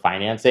type of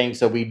financing.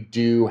 So we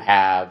do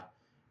have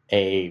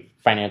a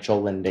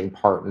financial lending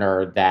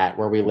partner that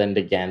where we lend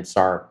against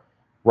our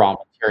raw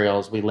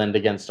materials, we lend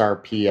against our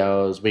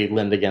POs, we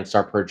lend against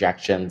our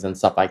projections and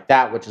stuff like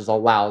that, which is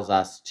allows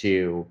us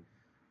to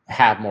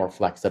have more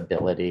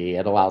flexibility.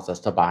 It allows us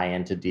to buy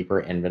into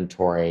deeper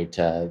inventory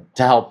to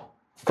help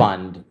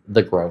fund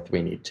the growth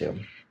we need to.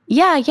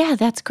 Yeah,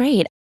 that's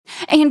great.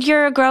 And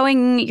you're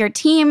growing your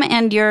team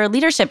and your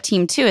leadership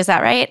team too, is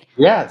that right?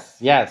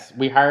 Yes.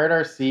 We hired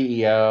our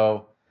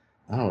CEO.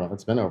 I don't know.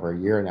 It's been over a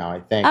year now,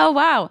 I think. Oh,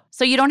 wow.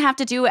 So you don't have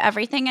to do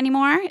everything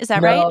anymore, is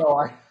that right?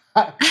 No,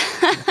 I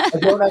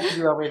don't have to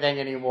do everything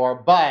anymore,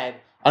 but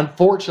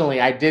unfortunately,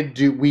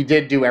 we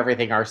did do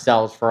everything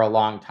ourselves for a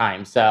long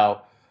time.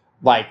 So,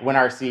 like when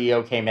our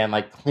CEO came in,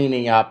 like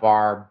cleaning up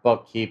our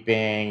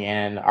bookkeeping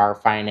and our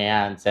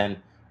finance and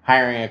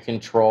hiring a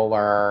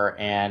controller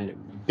and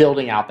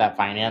building out that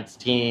finance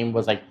team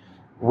was like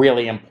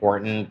really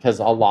important because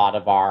a lot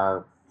of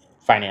our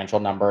financial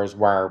numbers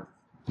were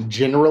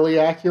generally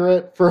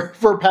accurate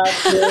for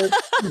past years,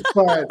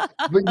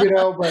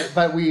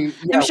 but we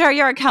I'm sure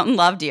your accountant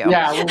loved you.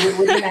 yeah, we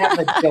didn't have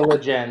the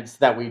diligence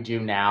that we do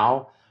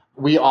now.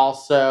 We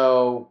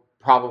also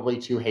probably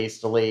too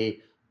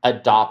hastily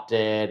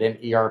adopted an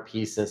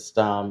ERP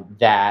system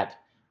that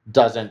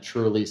doesn't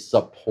truly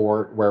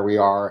support where we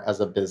are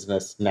as a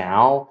business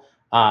now.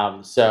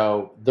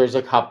 So there's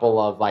a couple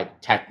of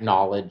like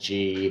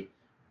technology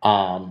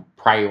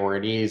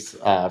priorities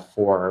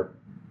for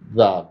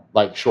the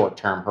like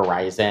short-term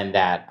horizon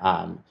that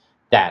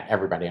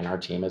everybody in our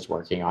team is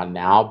working on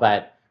now.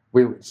 But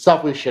we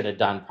should have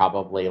done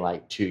probably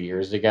like 2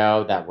 years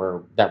ago that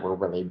we're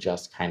really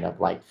just kind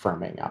of like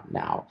firming up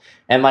now.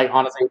 And like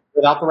honestly,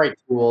 without the right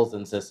tools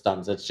and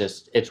systems,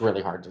 it's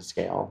really hard to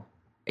scale.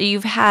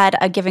 You've had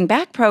a giving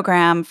back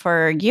program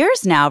for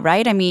years now,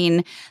 right? I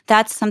mean,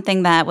 that's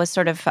something that was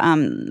sort of,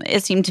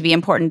 it seemed to be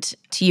important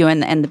to you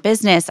and the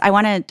business. I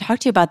want to talk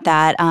to you about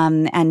that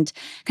and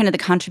kind of the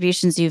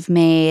contributions you've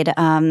made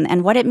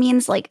and what it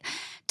means like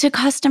to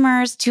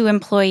customers, to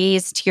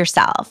employees, to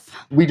yourself.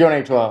 We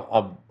donate to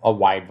a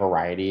wide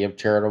variety of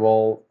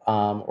charitable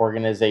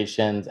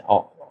organizations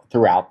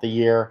throughout the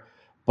year,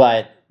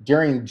 but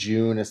during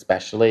June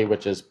especially,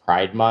 which is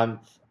Pride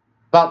Month,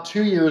 about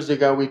 2 years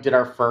ago, we did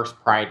our first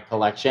Pride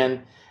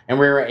collection, and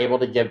we were able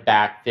to give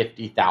back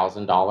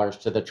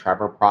 $50,000 to the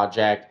Trevor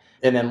Project.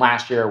 And then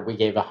last year, we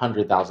gave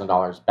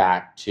 $100,000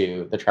 back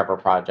to the Trevor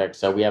Project.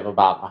 So we have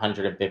about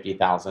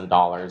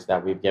 $150,000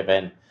 that we've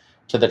given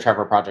to the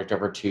Trevor Project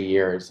over 2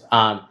 years.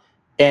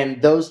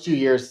 And those 2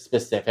 years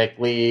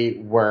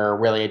specifically were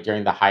really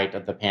during the height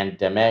of the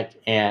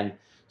pandemic. And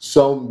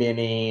so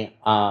many,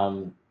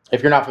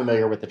 if you're not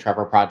familiar with the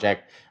Trevor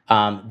Project,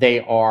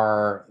 they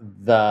are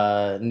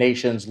the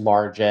nation's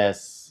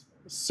largest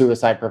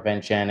suicide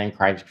prevention and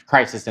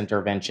crisis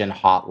intervention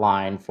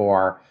hotline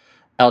for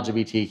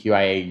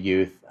LGBTQIA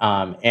youth.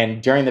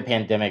 And during the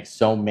pandemic,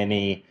 so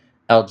many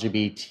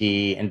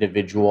LGBT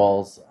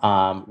individuals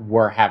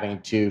were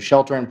having to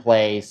shelter in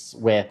place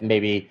with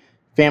maybe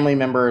family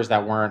members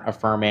that weren't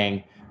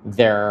affirming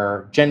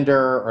their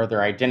gender or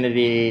their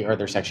identity or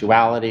their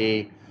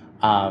sexuality,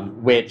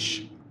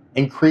 which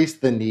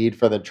increased the need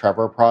for the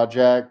Trevor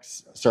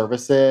Project's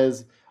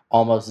services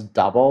almost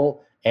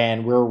double.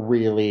 And we're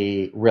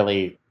really,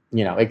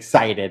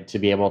 excited to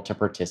be able to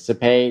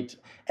participate.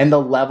 And the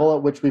level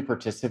at which we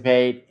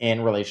participate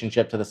in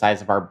relationship to the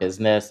size of our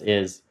business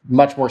is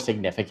much more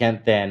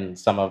significant than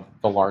some of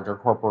the larger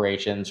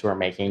corporations who are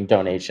making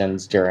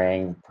donations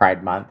during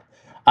Pride Month.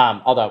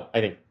 Although I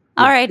think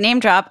All right, name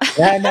drop.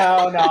 Yeah,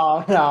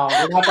 no.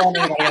 We're not throwing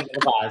anybody under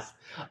the bus.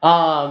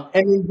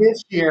 And then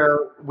this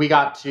year, we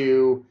got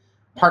to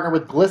partner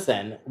with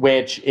Glisten,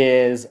 which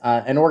is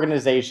an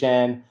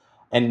organization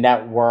and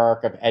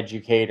network of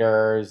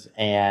educators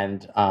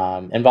and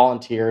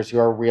volunteers who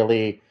are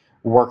really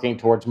working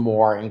towards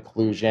more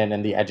inclusion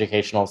in the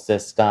educational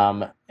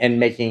system and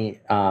making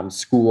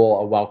school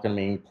a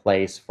welcoming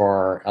place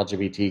for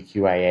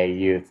LGBTQIA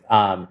youth.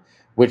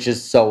 Which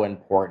is so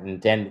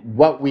important. And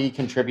what we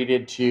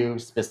contributed to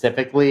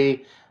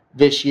specifically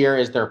this year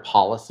is their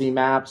policy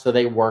map. So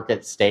they work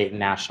at state and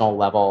national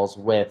levels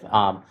with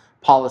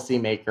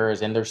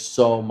policymakers, and there's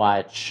so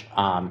much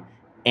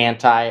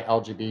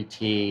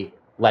anti-LGBT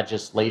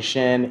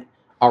legislation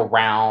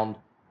around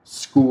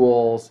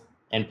schools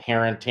and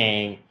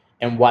parenting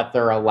and what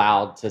they're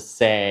allowed to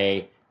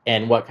say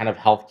and what kind of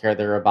healthcare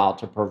they're about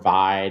to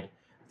provide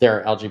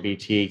their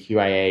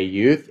LGBTQIA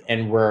youth.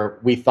 And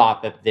we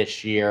thought that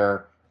this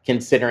year,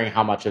 considering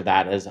how much of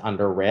that is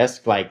under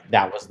risk, like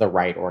that was the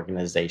right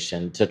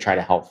organization to try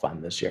to help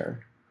fund this year.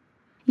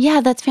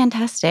 Yeah, that's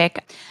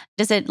fantastic.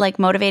 Is it like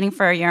motivating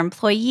for your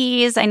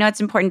employees? I know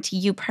it's important to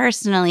you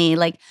personally.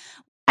 Like,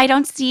 I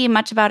don't see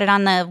much about it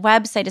on the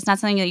website. It's not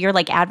something that you're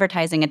like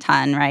advertising a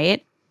ton,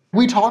 right?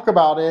 We talk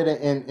about it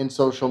in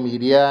social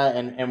media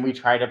and we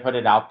try to put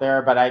it out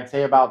there, but I'd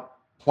say about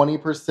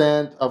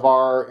 20% of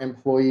our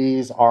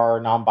employees are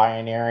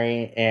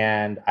non-binary,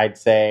 and I'd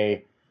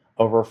say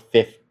over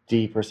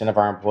 50% of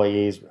our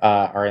employees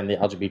are in the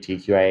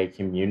LGBTQIA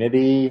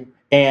community.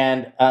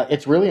 And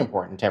it's really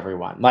important to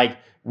everyone. Like,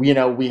 we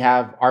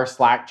have our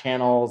Slack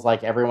channels,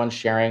 like everyone's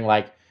sharing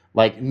like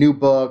new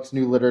books,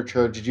 new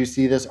literature. Did you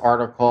see this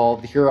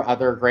article? Here are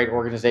other great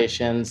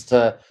organizations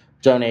to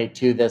donate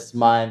to this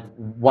month.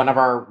 One of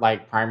our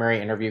like primary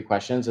interview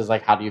questions is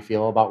like, how do you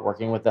feel about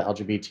working with the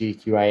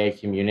LGBTQIA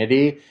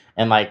community?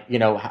 And like,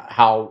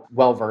 how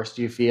well versed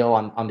do you feel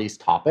on these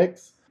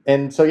topics?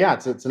 And so, yeah,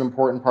 it's an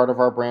important part of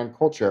our brand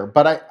culture.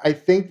 But I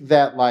think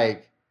that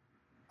like,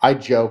 I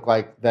joke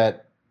like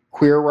that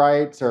queer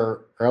rights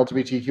or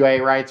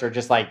LGBTQIA rights are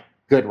just like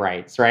good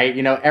rights, right?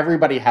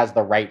 Everybody has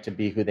the right to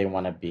be who they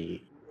want to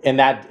be. And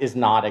that is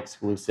not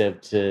exclusive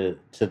to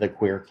the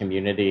queer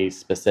community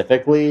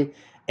specifically.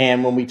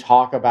 And when we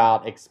talk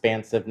about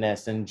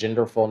expansiveness and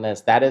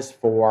genderfulness, that is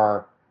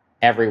for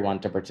everyone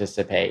to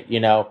participate.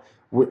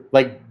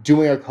 Like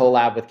doing a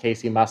collab with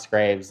Casey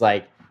Musgraves,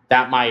 like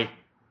that might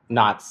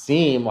not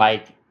seem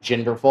like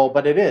genderful,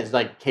 but it is.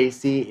 Like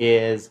Casey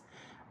is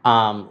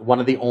one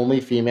of the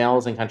only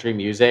females in country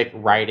music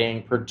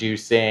writing,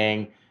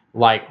 producing,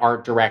 like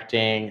art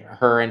directing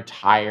her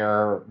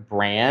entire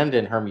brand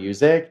and her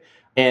music.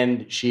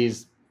 And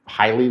she's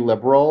highly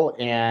liberal,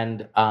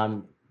 and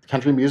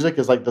country music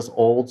is like this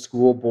old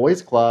school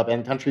boys club,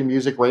 and country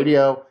music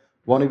radio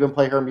won't even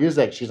play her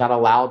music. She's not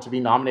allowed to be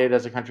nominated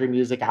as a country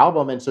music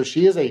album. And so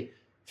she is a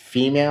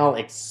female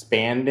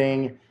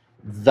expanding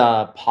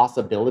the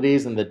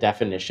possibilities and the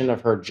definition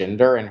of her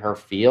gender and her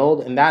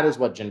field. And that is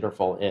what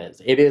Genderful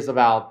is. It is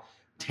about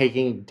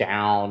taking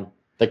down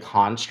the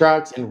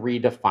constructs and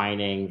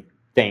redefining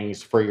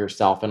things for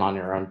yourself and on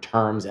your own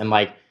terms, and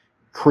like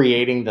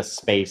creating the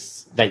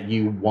space that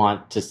you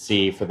want to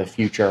see for the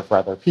future for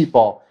other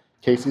people.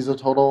 Casey's a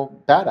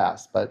total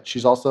badass, but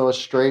she's also a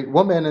straight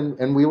woman,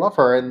 and we love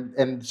her.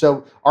 And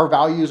so our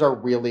values are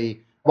really,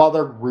 while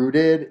they're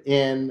rooted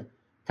in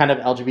kind of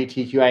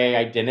LGBTQIA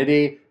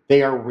identity,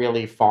 they are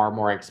really far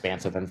more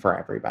expansive and for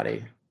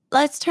everybody.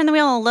 Let's turn the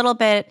wheel a little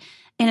bit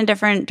in a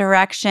different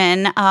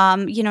direction.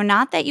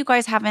 Not that you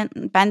guys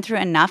haven't been through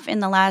enough in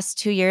the last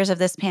 2 years of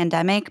this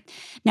pandemic.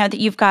 Now that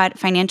you've got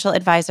financial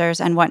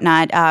advisors and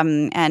whatnot,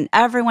 and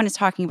everyone is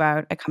talking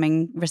about a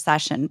coming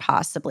recession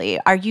possibly.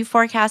 Are you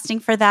forecasting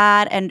for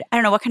that? And I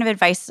don't know, what kind of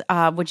advice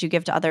would you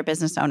give to other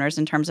business owners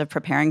in terms of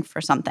preparing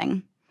for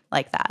something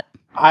like that?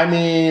 I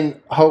mean,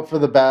 hope for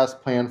the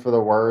best, plan for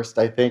the worst,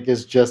 I think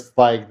is just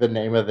like the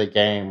name of the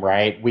game,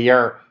 right? We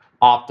are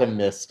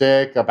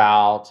optimistic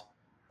about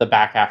the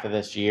back half of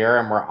this year,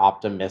 and we're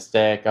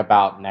optimistic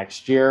about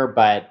next year,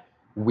 but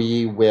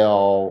we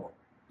will,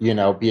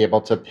 be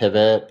able to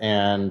pivot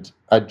and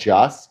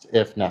adjust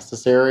if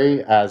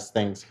necessary as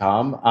things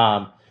come.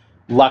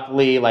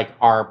 Luckily, like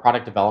our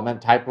product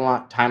development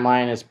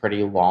timeline is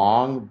pretty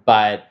long,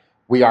 but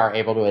we are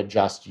able to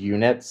adjust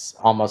units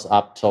almost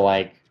up to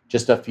like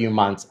just a few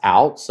months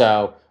out.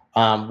 So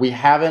we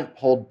haven't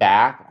pulled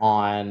back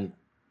on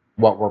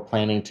what we're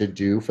planning to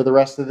do for the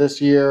rest of this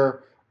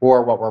year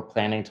or what we're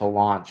planning to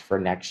launch for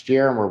next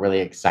year. And we're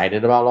really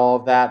excited about all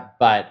of that.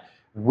 But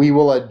we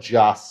will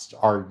adjust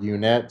our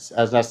units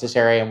as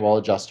necessary, and we'll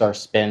adjust our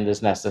spend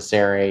as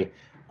necessary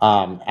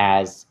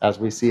as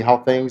we see how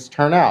things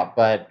turn out.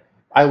 But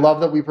I love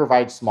that we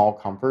provide small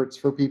comforts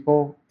for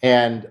people.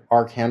 And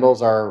our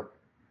candles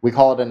we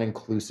call it an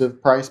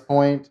inclusive price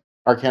point.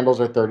 Our candles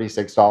are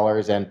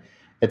 $36, and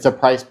it's a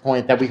price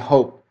point that we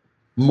hope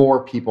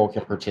more people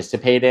can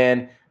participate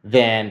in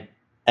than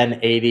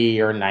an $80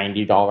 or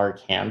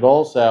 $90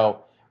 candle.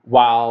 So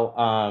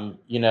while,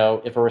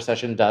 if a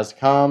recession does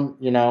come,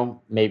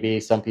 maybe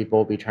some people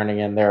will be turning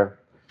in their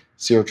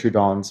Zero True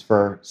Dawns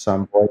for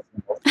some boys.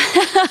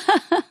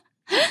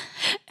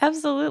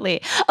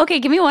 Absolutely. Okay,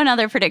 give me one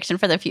other prediction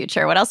for the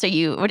future. What else what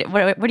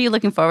are you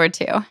looking forward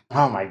to?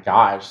 Oh my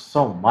gosh,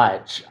 so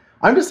much.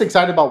 I'm just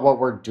excited about what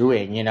we're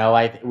doing.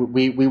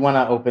 We want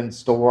to open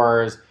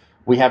stores.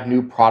 We have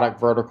new product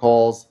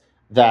verticals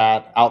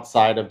that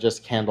outside of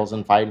just candles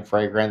and fine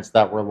fragrance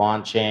that we're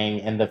launching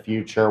in the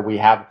future. We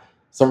have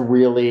some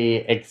really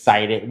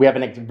exciting, we have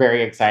a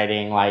very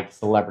exciting like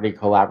celebrity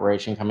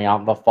collaboration coming out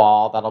in the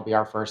fall. That'll be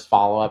our first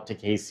follow-up to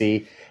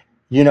Casey.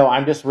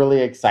 I'm just really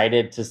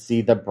excited to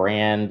see the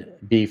brand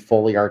be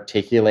fully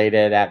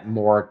articulated at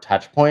more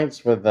touch points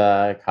for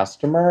the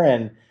customer.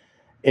 And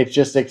it's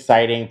just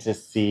exciting to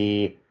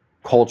see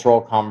cultural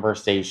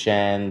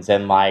conversations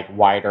and like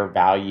wider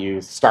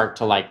values start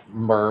to like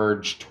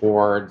merge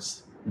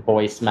towards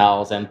boy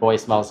smells and boy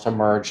smells to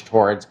merge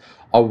towards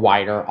a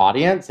wider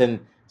audience. And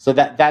so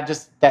that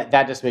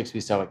just makes me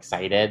so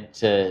excited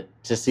to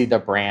see the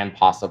brand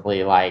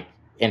possibly like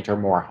enter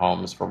more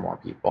homes for more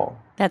people.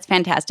 That's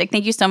fantastic.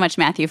 Thank you so much,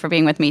 Matthew, for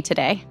being with me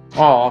today.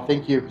 Oh,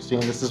 thank you,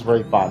 Christine. This is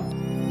really fun.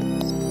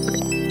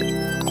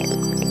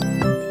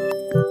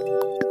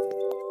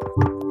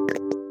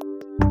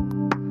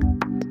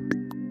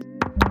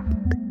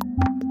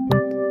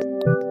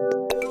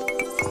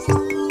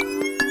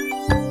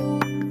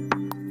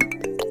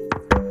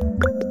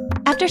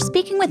 After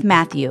speaking with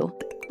Matthew,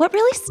 what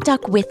really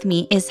stuck with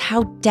me is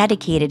how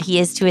dedicated he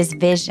is to his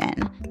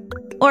vision.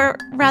 Or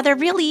rather,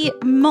 really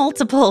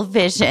multiple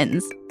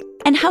visions,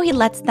 and how he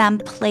lets them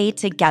play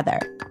together.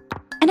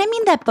 And I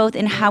mean that both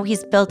in how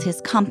he's built his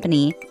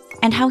company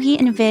and how he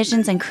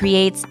envisions and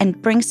creates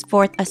and brings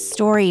forth a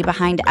story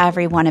behind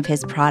every one of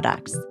his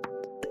products.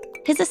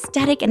 His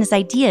aesthetic and his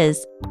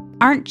ideas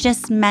aren't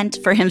just meant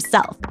for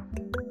himself,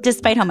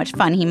 despite how much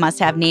fun he must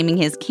have naming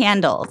his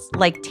candles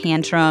like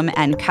Tantrum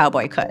and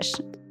Cowboy Kush.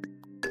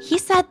 He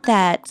said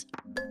that,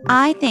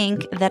 "I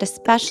think that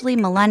especially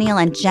millennial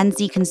and Gen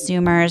Z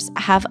consumers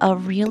have a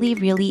really,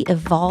 really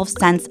evolved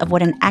sense of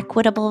what an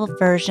equitable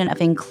version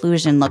of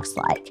inclusion looks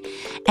like.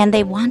 And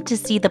they want to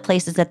see the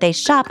places that they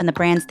shop and the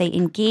brands they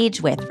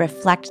engage with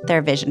reflect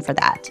their vision for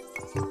that."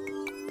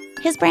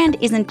 His brand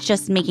isn't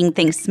just making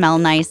things smell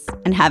nice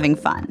and having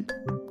fun.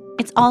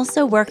 It's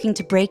also working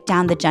to break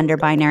down the gender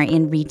binary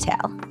in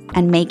retail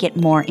and make it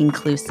more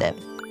inclusive.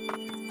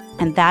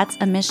 And that's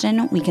a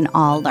mission we can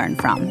all learn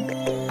from.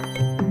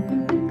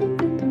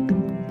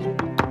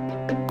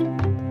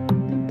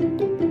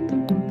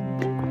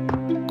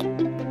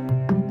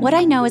 What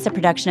I Know is a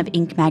production of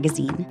Inc.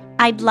 Magazine.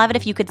 I'd love it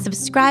if you could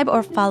subscribe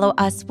or follow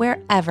us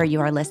wherever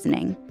you are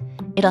listening.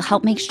 It'll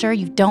help make sure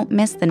you don't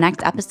miss the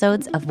next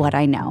episodes of What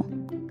I Know.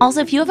 Also,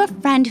 if you have a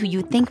friend who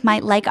you think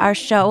might like our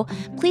show,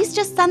 please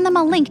just send them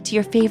a link to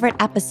your favorite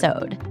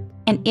episode.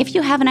 And if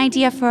you have an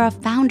idea for a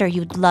founder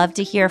you'd love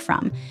to hear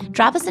from,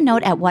 drop us a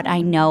note at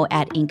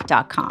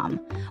whatiknow@inc.com.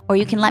 Or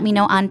you can let me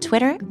know on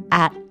Twitter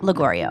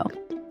 @Lagorio.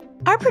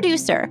 Our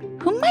producer,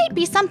 who might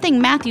be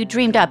something Matthew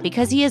dreamed up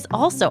because he is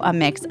also a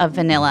mix of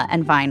vanilla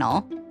and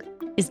vinyl,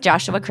 is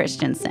Joshua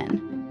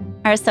Christensen.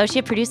 Our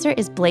associate producer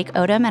is Blake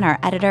Odom, and our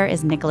editor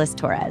is Nicholas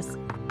Torres.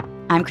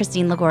 I'm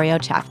Christine Lagorio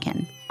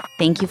Chafkin.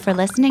 Thank you for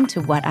listening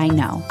to What I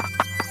Know.